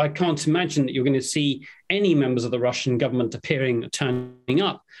 I can't imagine that you're going to see any members of the Russian government turning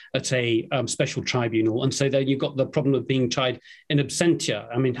up at a special tribunal. And so then you've got the problem of being tried in absentia.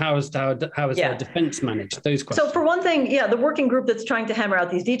 I mean, how is their defense managed? Those questions. So for one thing, the working group that's trying to hammer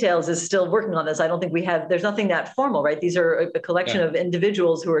out these details is still working on this. I don't think there's nothing that formal, right? These are a collection of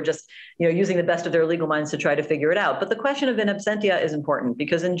individuals who are just, using the best of their legal minds to try to figure it out. But the question of in absentia is important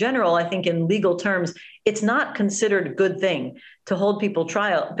because in general, I think in legal terms, it's not considered a good thing to hold people on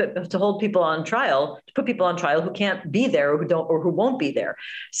trial, to put people on trial who can't be there or who won't be there.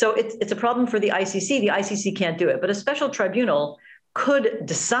 So it's a problem for the ICC. The ICC can't do it, but a special tribunal could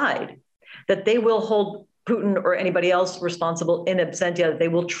decide that they will hold Putin or anybody else responsible in absentia, that they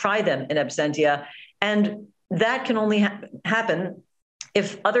will try them in absentia. And that can only happen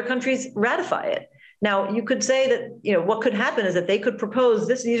if other countries ratify it. Now, you could say that, what could happen is that they could propose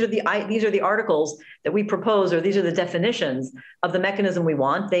these are the articles that we propose, or these are the definitions of the mechanism we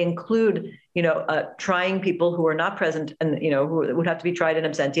want. They include, trying people who are not present and, who would have to be tried in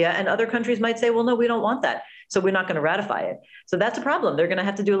absentia. And other countries might say, well, no, we don't want that. So we're not going to ratify it. So that's a problem. They're going to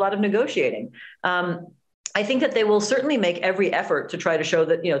have to do a lot of negotiating. I think that they will certainly make every effort to try to show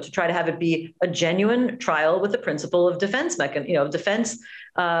that, to try to have it be a genuine trial with the principle of defense defense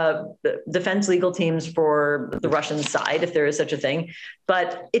legal teams for the Russian side, if there is such a thing.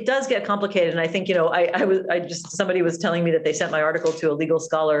 But it does get complicated. And I think, somebody was telling me that they sent my article to a legal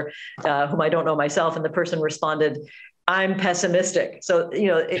scholar whom I don't know myself. And the person responded, I'm pessimistic. So,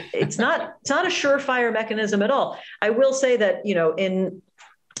 it's not a surefire mechanism at all. I will say that, in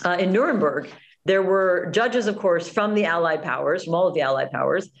Nuremberg, there were judges, of course, from the Allied powers, from all of the Allied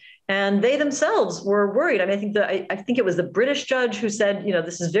powers, and they themselves were worried. I mean, I think it was the British judge who said,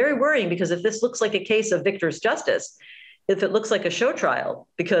 this is very worrying because if this looks like a case of victor's justice, if it looks like a show trial,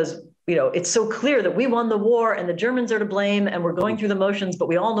 because, it's so clear that we won the war and the Germans are to blame and we're going through the motions, but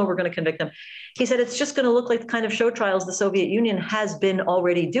we all know we're going to convict them. He said, it's just going to look like the kind of show trials the Soviet Union has been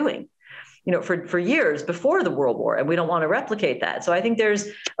already doing. For years before the World War, and we don't want to replicate that. So I think there's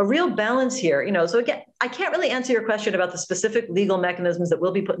a real balance here. So again, I can't really answer your question about the specific legal mechanisms that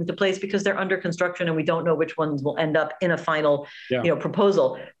will be put into place because they're under construction and we don't know which ones will end up in a final,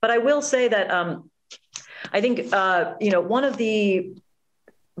 proposal. But I will say that I think, one of the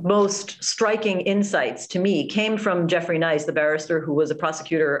most striking insights to me came from Jeffrey Nice, the barrister who was a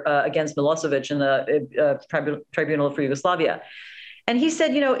prosecutor against Milosevic in the Tribunal for Yugoslavia. And he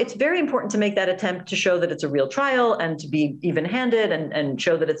said, it's very important to make that attempt to show that it's a real trial and to be even-handed and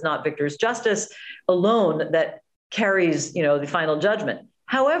show that it's not victor's justice alone that carries, the final judgment.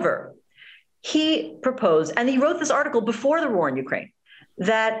 However, he proposed, and he wrote this article before the war in Ukraine,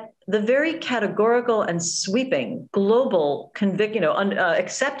 that the very categorical and sweeping global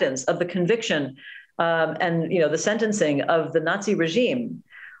acceptance of the conviction and, the sentencing of the Nazi regime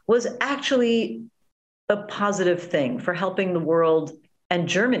was actually a positive thing for helping the world and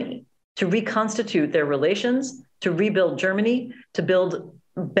Germany to reconstitute their relations, to rebuild Germany, to build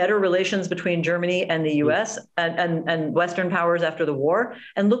better relations between Germany and the US and Western powers after the war.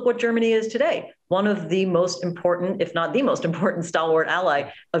 And look what Germany is today. One of the most important, if not the most important stalwart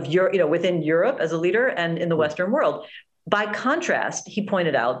ally of Europe, within Europe as a leader and in the Western world. By contrast, he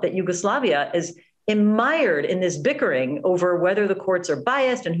pointed out that Yugoslavia is mired in this bickering over whether the courts are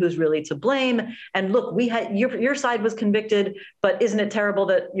biased and who's really to blame. And look, we had your side was convicted, but isn't it terrible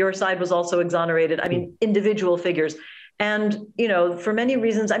that your side was also exonerated? I mean, individual figures. And, for many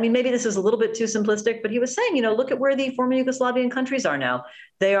reasons, I mean, maybe this is a little bit too simplistic, but he was saying, look at where the former Yugoslavian countries are now.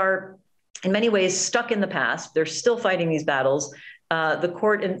 They are in many ways stuck in the past. They're still fighting these battles. the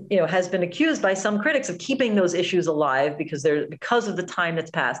court, has been accused by some critics of keeping those issues alive because of the time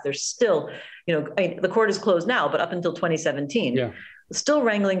that's passed. There's still, the court is closed now, but up until 2017, still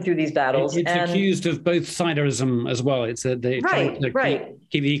wrangling through these battles. It's accused of both siderism as well. It's they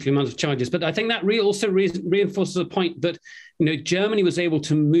keep the equal amount of charges. But I think that also reinforces the point that Germany was able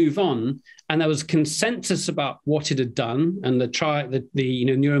to move on, and there was consensus about what it had done, and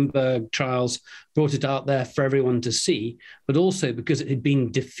the Nuremberg trials brought it out there for everyone to see, but also because it had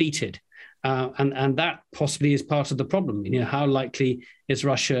been defeated. And that possibly is part of the problem. How likely is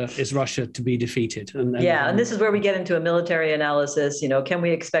Russia to be defeated? And this is where we get into a military analysis. Can we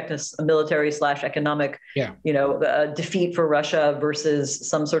expect a military/economic, defeat for Russia versus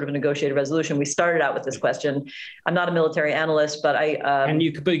some sort of a negotiated resolution? We started out with this question. I'm not a military analyst, but and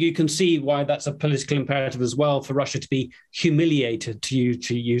you can see why that's a political imperative as well for Russia to be humiliated, to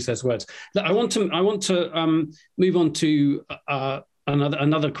use those words. I want to move on to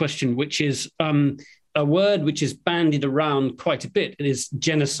another question, which is a word which is bandied around quite a bit. It is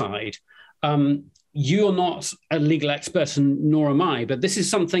genocide. You're not a legal expert, and nor am I, but this is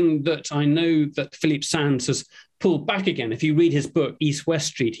something that I know that Philippe Sands has pulled back again. If you read his book, East-West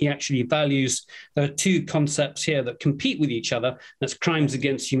Street, he actually values, there are two concepts here that compete with each other. That's crimes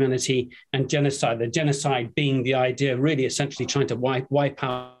against humanity and genocide. The genocide being the idea of really essentially trying to wipe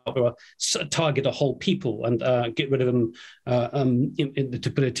out or target a whole people and get rid of them,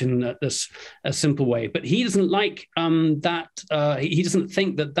 to put it in a simple way. But he doesn't like that. He doesn't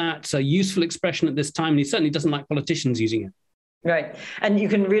think that that's a useful expression at this time, and he certainly doesn't like politicians using it. Right. And you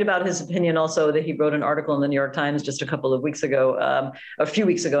can read about his opinion also, that he wrote an article in the New York Times just a few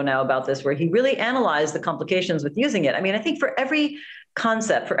weeks ago now about this, where he really analyzed the complications with using it. I mean, I think for every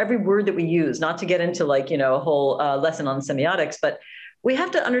concept, for every word that we use, not to get into a whole lesson on semiotics, but we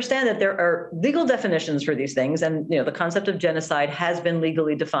have to understand that there are legal definitions for these things. And, the concept of genocide has been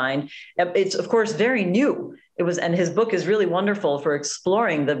legally defined. It's, of course, very new. And his book is really wonderful for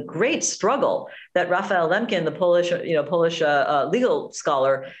exploring the great struggle that Raphael Lemkin, the Polish legal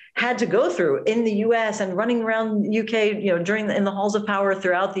scholar, had to go through in the U.S. and running around the UK, in the halls of power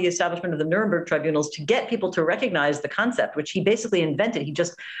throughout the establishment of the Nuremberg tribunals to get people to recognize the concept, which he basically invented. He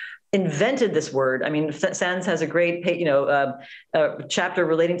just invented this word. I mean, Sands has a great, chapter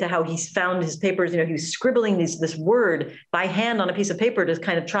relating to how he found his papers. He was scribbling this word by hand on a piece of paper to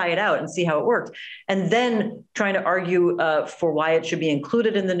kind of try it out and see how it worked, and then trying to argue for why it should be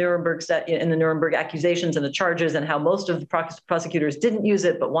included in the Nuremberg accusations and the charges, and how most of the prosecutors didn't use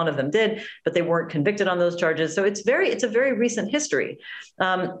it, but one of them did, but they weren't convicted on those charges. So it's a very recent history,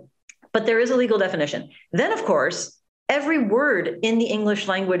 but there is a legal definition. Then, of course, every word in the English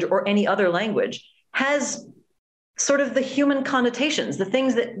language or any other language has sort of the human connotations, the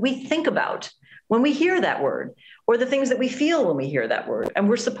things that we think about when we hear that word, or the things that we feel when we hear that word. And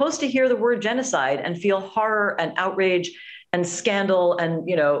we're supposed to hear the word genocide and feel horror and outrage and scandal and,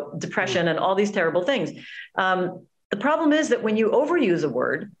 depression and all these terrible things. The problem is that when you overuse a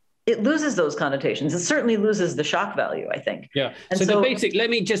word, it loses those connotations. It certainly loses the shock value, I think. Yeah. So let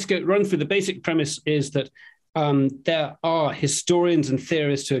me just run through the basic premise is that there are historians and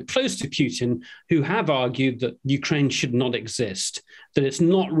theorists who are close to Putin who have argued that Ukraine should not exist, that it's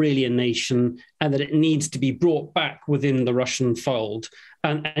not really a nation, and that it needs to be brought back within the Russian fold.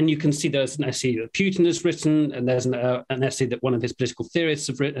 And you can see there's an essay that Putin has written, and there's an essay that one of his political theorists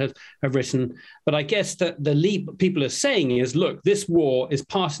have written. But I guess that the leap people are saying is, look, this war is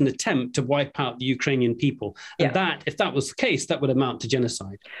part of an attempt to wipe out the Ukrainian people. And that, if that was the case, that would amount to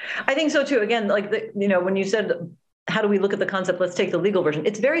genocide. I think so, too. Again, when you said, how do we look at the concept? Let's take the legal version.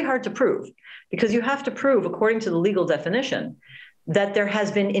 It's very hard to prove, because you have to prove, according to the legal definition, that there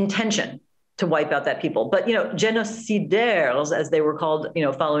has been intention to wipe out that people. But, genocidaires, as they were called,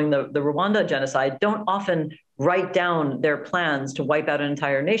 following the Rwanda genocide, don't often write down their plans to wipe out an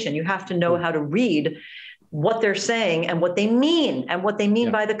entire nation. You have to know how to read what they're saying and what they mean,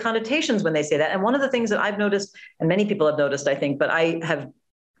 by the connotations when they say that. And one of the things that I've noticed, and many people have noticed, I think, but I have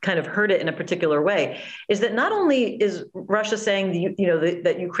kind of heard it in a particular way, is that not only is Russia saying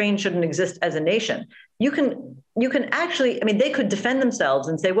that Ukraine shouldn't exist as a nation, you can actually, they could defend themselves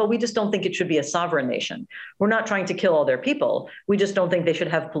and say, well, we just don't think it should be a sovereign nation. We're not trying to kill all their people. We just don't think they should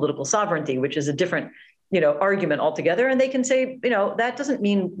have political sovereignty, which is a different, argument altogether. And they can say, that doesn't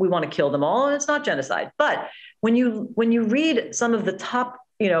mean we want to kill them all, and it's not genocide. But when you read some of the top,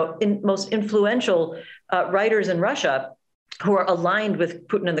 most influential writers in Russia who are aligned with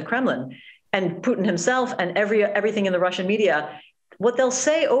Putin and the Kremlin, and Putin himself and everything in the Russian media what they'll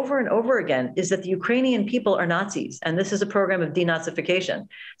say over and over again is that the Ukrainian people are Nazis, and this is a program of denazification.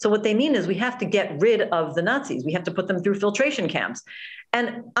 So what they mean is we have to get rid of the Nazis. We have to put them through filtration camps.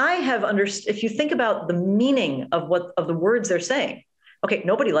 And I have understood, if you think about the meaning of the words they're saying, okay,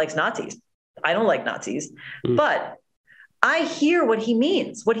 nobody likes Nazis. I don't like Nazis, but I hear what he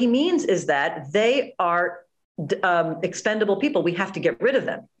means. What he means is that they are expendable people. We have to get rid of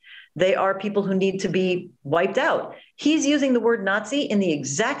them. They are people who need to be wiped out. He's using the word Nazi in the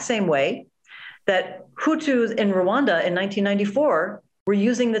exact same way that Hutus in Rwanda in 1994 were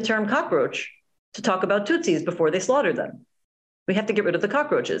using the term cockroach to talk about Tutsis before they slaughtered them. We have to get rid of the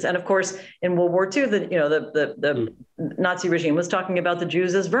cockroaches. And of course, in World War II, the Nazi regime was talking about the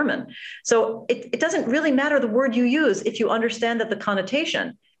Jews as vermin. So it doesn't really matter the word you use if you understand that the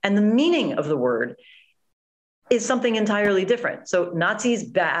connotation and the meaning of the word is something entirely different. So Nazis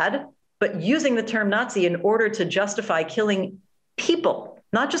bad, but using the term Nazi in order to justify killing people,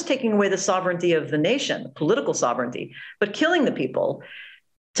 not just taking away the sovereignty of the nation, political sovereignty, but killing the people,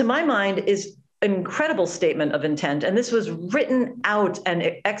 to my mind is an incredible statement of intent. And this was written out and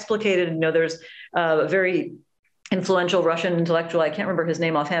explicated. There's a very influential Russian intellectual, I can't remember his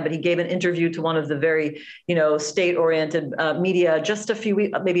name offhand, but he gave an interview to one of the very, state-oriented media just a few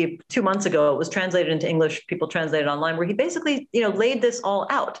weeks, maybe 2 months ago. It was translated into English, people translated online, where he basically, laid this all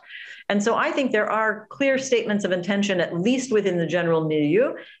out. And so I think there are clear statements of intention, at least within the general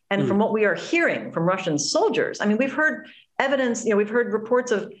milieu. And from what we are hearing from Russian soldiers, I mean, we've heard evidence, we've heard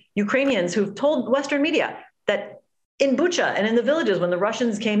reports of Ukrainians who've told Western media that in Bucha and in the villages, when the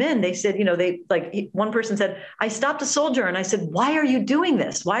Russians came in, they said, one person said, I stopped a soldier and I said, why are you doing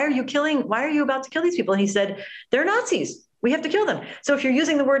this? Why are you about to kill these people? And he said, they're Nazis. We have to kill them. So if you're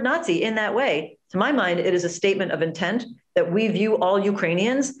using the word Nazi in that way, to my mind, it is a statement of intent that we view all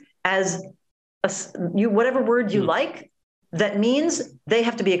Ukrainians as whatever word you like, that means they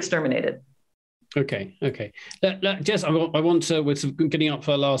have to be exterminated. Okay. Jess, I want to, we're sort of getting up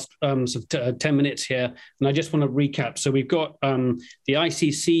for our last 10 minutes here, and I just want to recap. So we've got the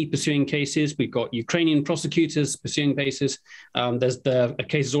ICC pursuing cases, we've got Ukrainian prosecutors pursuing cases. There's a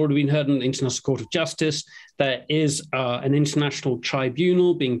case has already been heard in the International Court of Justice. There is an international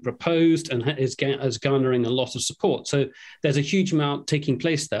tribunal being proposed and is garnering a lot of support. So there's a huge amount taking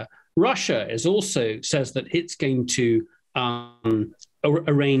place there. Russia says that it's going to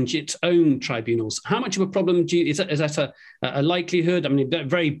arrange its own tribunals. How much of a problem is that a likelihood? I mean,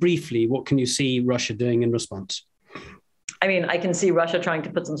 very briefly, what can you see Russia doing in response? I mean, I can see Russia trying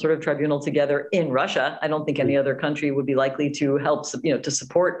to put some sort of tribunal together in Russia. I don't think any other country would be likely to help, to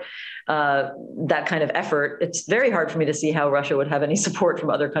support that kind of effort. It's very hard for me to see how Russia would have any support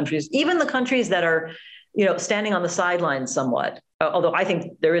from other countries, even the countries that are, standing on the sidelines somewhat. Although I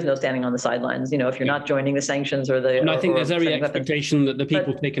think there is no standing on the sidelines, if you're not joining the sanctions or the. And I think there's every expectation that the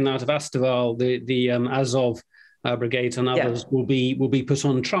people taken out of Astaval, the Azov brigades and others will be put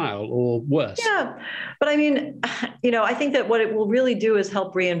on trial or worse. Yeah, but I mean, I think that what it will really do is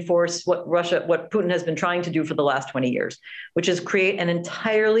help reinforce what Putin has been trying to do for the last 20 years, which is create an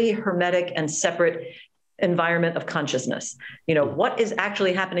entirely hermetic and separate environment of consciousness. What is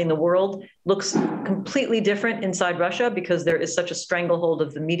actually happening in the world looks completely different inside Russia because there is such a stranglehold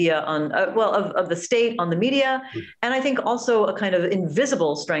of the media on, of the state on the media. And I think also a kind of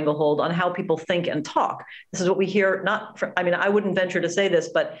invisible stranglehold on how people think and talk. This is what we hear, I wouldn't venture to say this,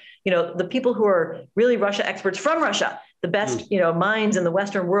 but, the people who are really Russia experts from Russia, the best, minds in the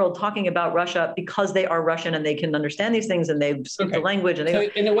Western world talking about Russia because they are Russian and they can understand these things and they speak the language. And so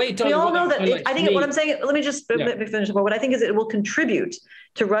in a way, we all know that. I think what I'm saying, let me just finish. But what I think is it will contribute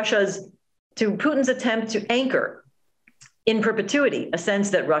to Putin's attempt to anchor in perpetuity a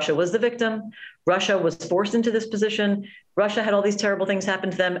sense that Russia was the victim, Russia was forced into this position, Russia had all these terrible things happen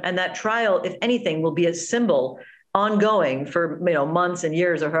to them, and that trial, if anything, will be a symbol ongoing for months and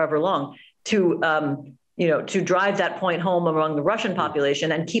years or however long to drive that point home among the Russian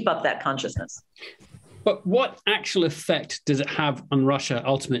population and keep up that consciousness. But what actual effect does it have on Russia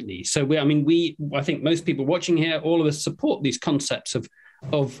ultimately? So I think most people watching here, all of us support these concepts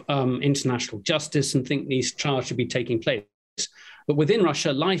of international justice and think these trials should be taking place. But within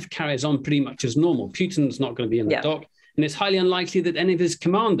Russia, life carries on pretty much as normal. Putin's not going to be in the dock, and it's highly unlikely that any of his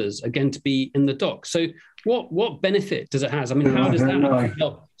commanders are going to be in the dock. So what benefit does it have? I mean, how does that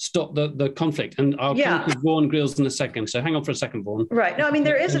help stop the conflict? And I'll come to Vaughan Grills in a second. So hang on for a second, Vaughan. Right. No, I mean,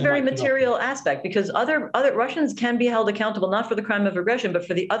 there is a very material aspect because other Russians can be held accountable, not for the crime of aggression, but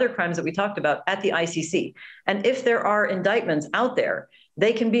for the other crimes that we talked about at the ICC. And if there are indictments out there,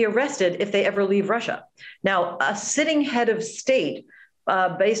 they can be arrested if they ever leave Russia. Now, a sitting head of state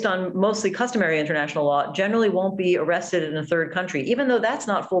based on mostly customary international law, generally won't be arrested in a third country, even though that's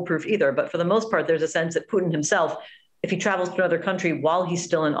not foolproof either. But for the most part, there's a sense that Putin himself, if he travels to another country while he's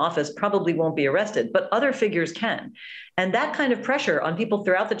still in office, probably won't be arrested, but other figures can. And that kind of pressure on people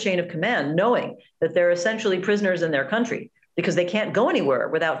throughout the chain of command, knowing that they're essentially prisoners in their country because they can't go anywhere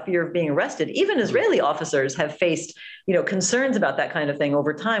without fear of being arrested. Even Israeli officers have faced, concerns about that kind of thing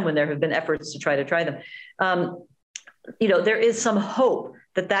over time when there have been efforts to try them. There is some hope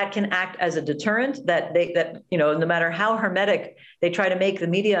that can act as a deterrent, that no matter how hermetic they try to make the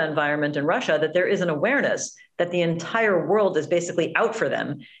media environment in Russia, that there is an awareness that the entire world is basically out for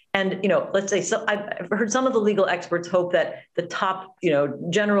them. And, let's say, so I've heard some of the legal experts hope that the top,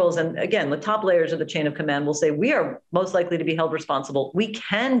 generals and, again, the top layers of the chain of command will say, we are most likely to be held responsible. We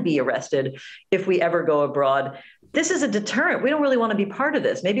can be arrested if we ever go abroad. This is a deterrent. We don't really want to be part of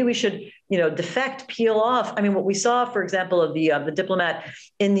this. Maybe we should, defect, peel off. I mean, what we saw, for example, of the diplomat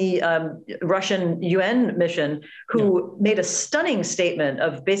in the Russian UN mission who made a stunning statement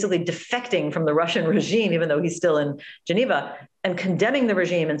of basically defecting from the Russian regime, even though he's still in Geneva, and condemning the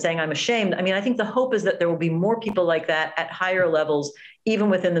regime and saying, I'm ashamed. I mean, I think the hope is that there will be more people like that at higher levels,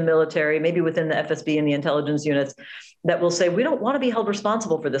 even within the military, maybe within the FSB and the intelligence units, that will say, we don't want to be held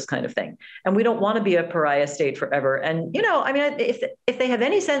responsible for this kind of thing. And we don't want to be a pariah state forever. And, if they have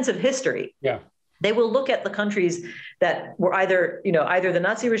any sense of history, they will look at the countries that were either the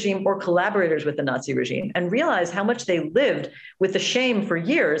Nazi regime or collaborators with the Nazi regime and realize how much they lived with the shame for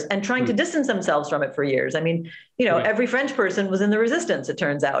years and trying to distance themselves from it for years. I mean, every French person was in the resistance, it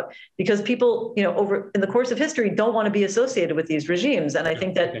turns out, because people, over in the course of history don't want to be associated with these regimes. And I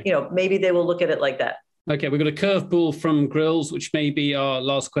think that, maybe they will look at it like that. Okay, we've got a curveball from Grills, which may be our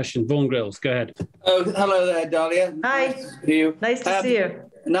last question. Vaughan Grills, go ahead. Oh, hello there, Dahlia. Hi. Nice to see you. Nice to see you.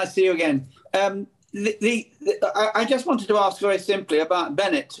 Nice to see you again. I just wanted to ask very simply about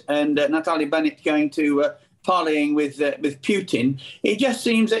Bennett and Natalie Bennett going to parleying with Putin. It just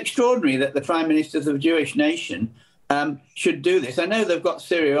seems extraordinary that the prime ministers of a Jewish nation should do this. I know they've got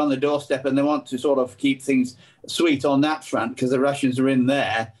Syria on the doorstep and they want to sort of keep things sweet on that front because the Russians are in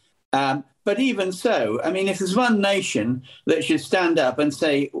there. But even so, I mean, if there's one nation that should stand up and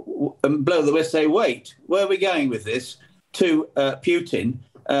say, and blow the whistle, say, wait, where are we going with this? To Putin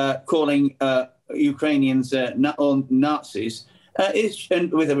calling Ukrainians Nazis,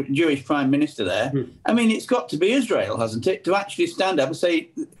 and with a Jewish prime minister there. I mean, it's got to be Israel, hasn't it, to actually stand up and say,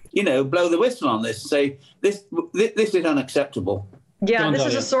 blow the whistle on this and say, this is unacceptable. Yeah, this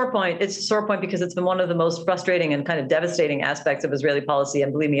is a sore point. It's a sore point because it's been one of the most frustrating and kind of devastating aspects of Israeli policy.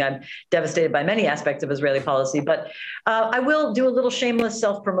 And believe me, I'm devastated by many aspects of Israeli policy. But I will do a little shameless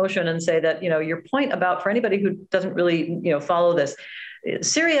self-promotion and say that, your point about, for anybody who doesn't really, follow this,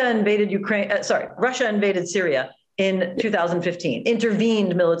 Russia invaded Syria in 2015,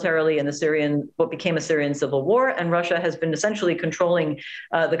 intervened militarily in what became a Syrian civil war, and Russia has been essentially controlling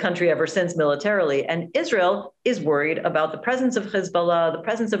the country ever since militarily. And Israel is worried about the presence of Hezbollah, the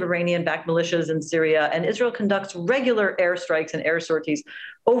presence of Iranian-backed militias in Syria, and Israel conducts regular airstrikes and air sorties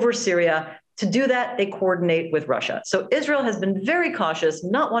over Syria. To do that, they coordinate with Russia. So Israel has been very cautious,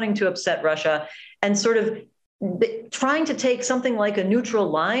 not wanting to upset Russia, and sort of trying to take something like a neutral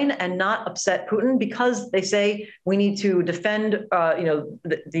line and not upset Putin because they say we need to defend,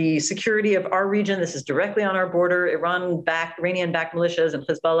 the security of our region. This is directly on our border. Iranian-backed militias and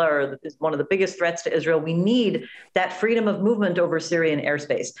Hezbollah is one of the biggest threats to Israel. We need that freedom of movement over Syrian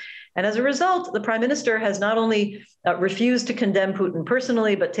airspace. And as a result, the prime minister has not only refused to condemn Putin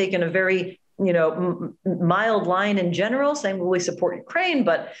personally, but taken a very mild line in general, saying, well, we support Ukraine,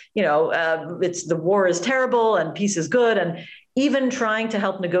 but, the war is terrible and peace is good, and even trying to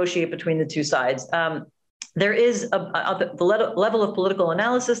help negotiate between the two sides. There is the level of political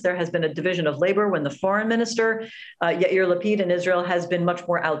analysis. There has been a division of labor when the foreign minister, Yair Lapid in Israel, has been much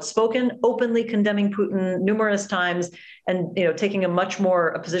more outspoken, openly condemning Putin numerous times, and taking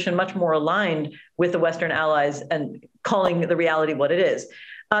a position much more aligned with the Western allies and calling the reality what it is.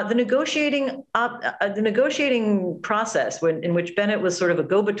 The negotiating process in which Bennett was sort of a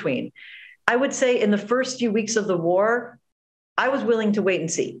go-between, I would say in the first few weeks of the war, I was willing to wait and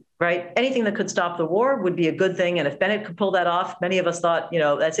see, right? Anything that could stop the war would be a good thing. And if Bennett could pull that off, many of us thought,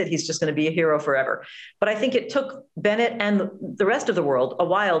 that's it, he's just going to be a hero forever. But I think it took Bennett and the rest of the world a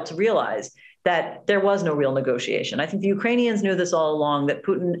while to realize that there was no real negotiation. I think the Ukrainians knew this all along, that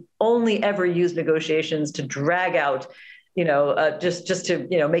Putin only ever used negotiations to drag out just to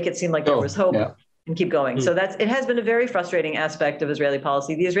make it seem like there was hope. Yeah. and keep going. So it has been a very frustrating aspect of Israeli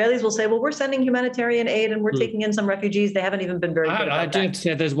policy. The Israelis will say, well, we're sending humanitarian aid and we're taking in some refugees. They haven't even been very good about that. I did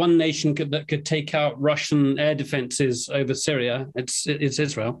say there's one nation that could take out Russian air defenses over Syria. It's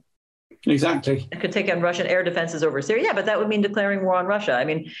Israel. Exactly. It could take on Russian air defenses over Syria. Yeah, but that would mean declaring war on Russia. I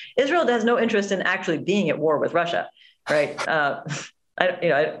mean, Israel has no interest in actually being at war with Russia, right?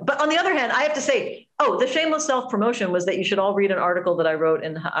 But on the other hand, I have to say, the shameless self-promotion was that you should all read an article that I wrote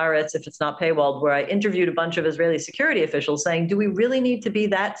in Haaretz, if it's not paywalled, where I interviewed a bunch of Israeli security officials saying, do we really need to be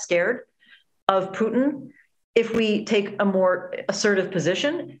that scared of Putin if we take a more assertive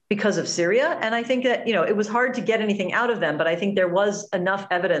position because of Syria? And I think that, it was hard to get anything out of them, but I think there was enough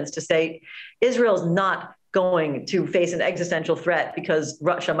evidence to say Israel's not going to face an existential threat because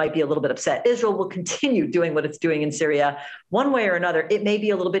Russia might be a little bit upset. Israel will continue doing what it's doing in Syria one way or another. It may be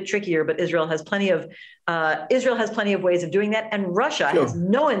a little bit trickier, but Israel has plenty of ways of doing that. And Russia has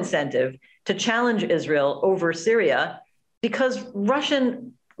no incentive to challenge Israel over Syria because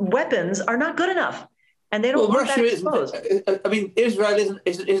Russian weapons are not good enough. And they don't want that exposed. I mean, Israel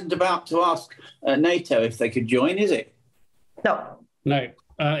isn't about to ask NATO if they could join, is it? No.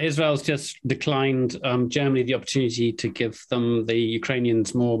 Israel's just declined Germany the opportunity to give them the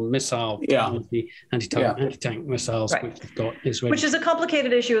Ukrainians more anti-tank missiles, right, which they've got Israel. Which is a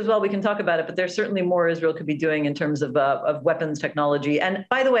complicated issue as well. We can talk about it, but there's certainly more Israel could be doing in terms of weapons technology. And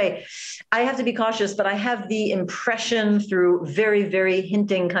by the way, I have to be cautious, but I have the impression through very, very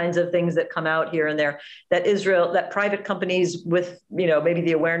hinting kinds of things that come out here and there that private companies with, maybe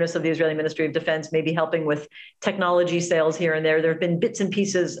the awareness of the Israeli Ministry of Defense may be helping with technology sales here and there. There have been bits and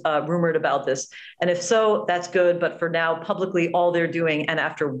pieces rumored about this. And if so, that's good. But for now, publicly, all they're doing, and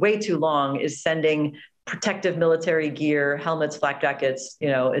after way too long, is sending protective military gear, helmets, flak jackets.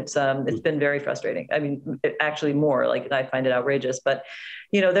 It's been very frustrating. I mean, actually more, I find it outrageous. But,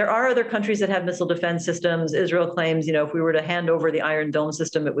 there are other countries that have missile defense systems. Israel claims, if we were to hand over the Iron Dome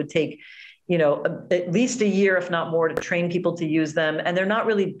system, it would take, at least a year, if not more, to train people to use them. And they're not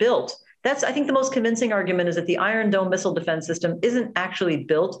really built. That's, I think, the most convincing argument is that the Iron Dome missile defense system isn't actually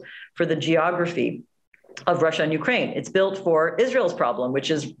built for the geography of Russia and Ukraine. It's built for Israel's problem,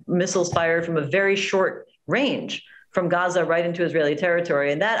 which is missiles fired from a very short range from Gaza right into Israeli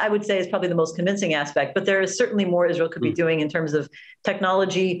territory. And that, I would say, is probably the most convincing aspect. But there is certainly more Israel could be doing in terms of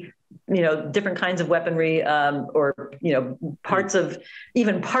technology, different kinds of weaponry, or parts of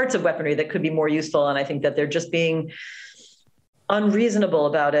weaponry that could be more useful. And I think that they're just being unreasonable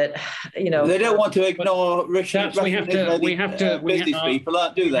about it. They don't want to ignore Russian people,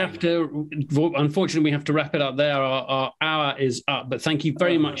 do they? Unfortunately, we have to wrap it up there. Our hour is up. But thank you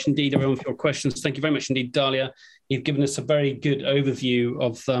very much indeed, everyone, for your questions. Thank you very much indeed, Dahlia. You've given us a very good overview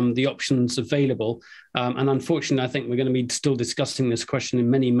of the options available. And unfortunately, I think we're going to be still discussing this question in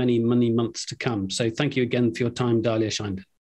many, many, many months to come. So thank you again for your time, Dahlia Scheindlin.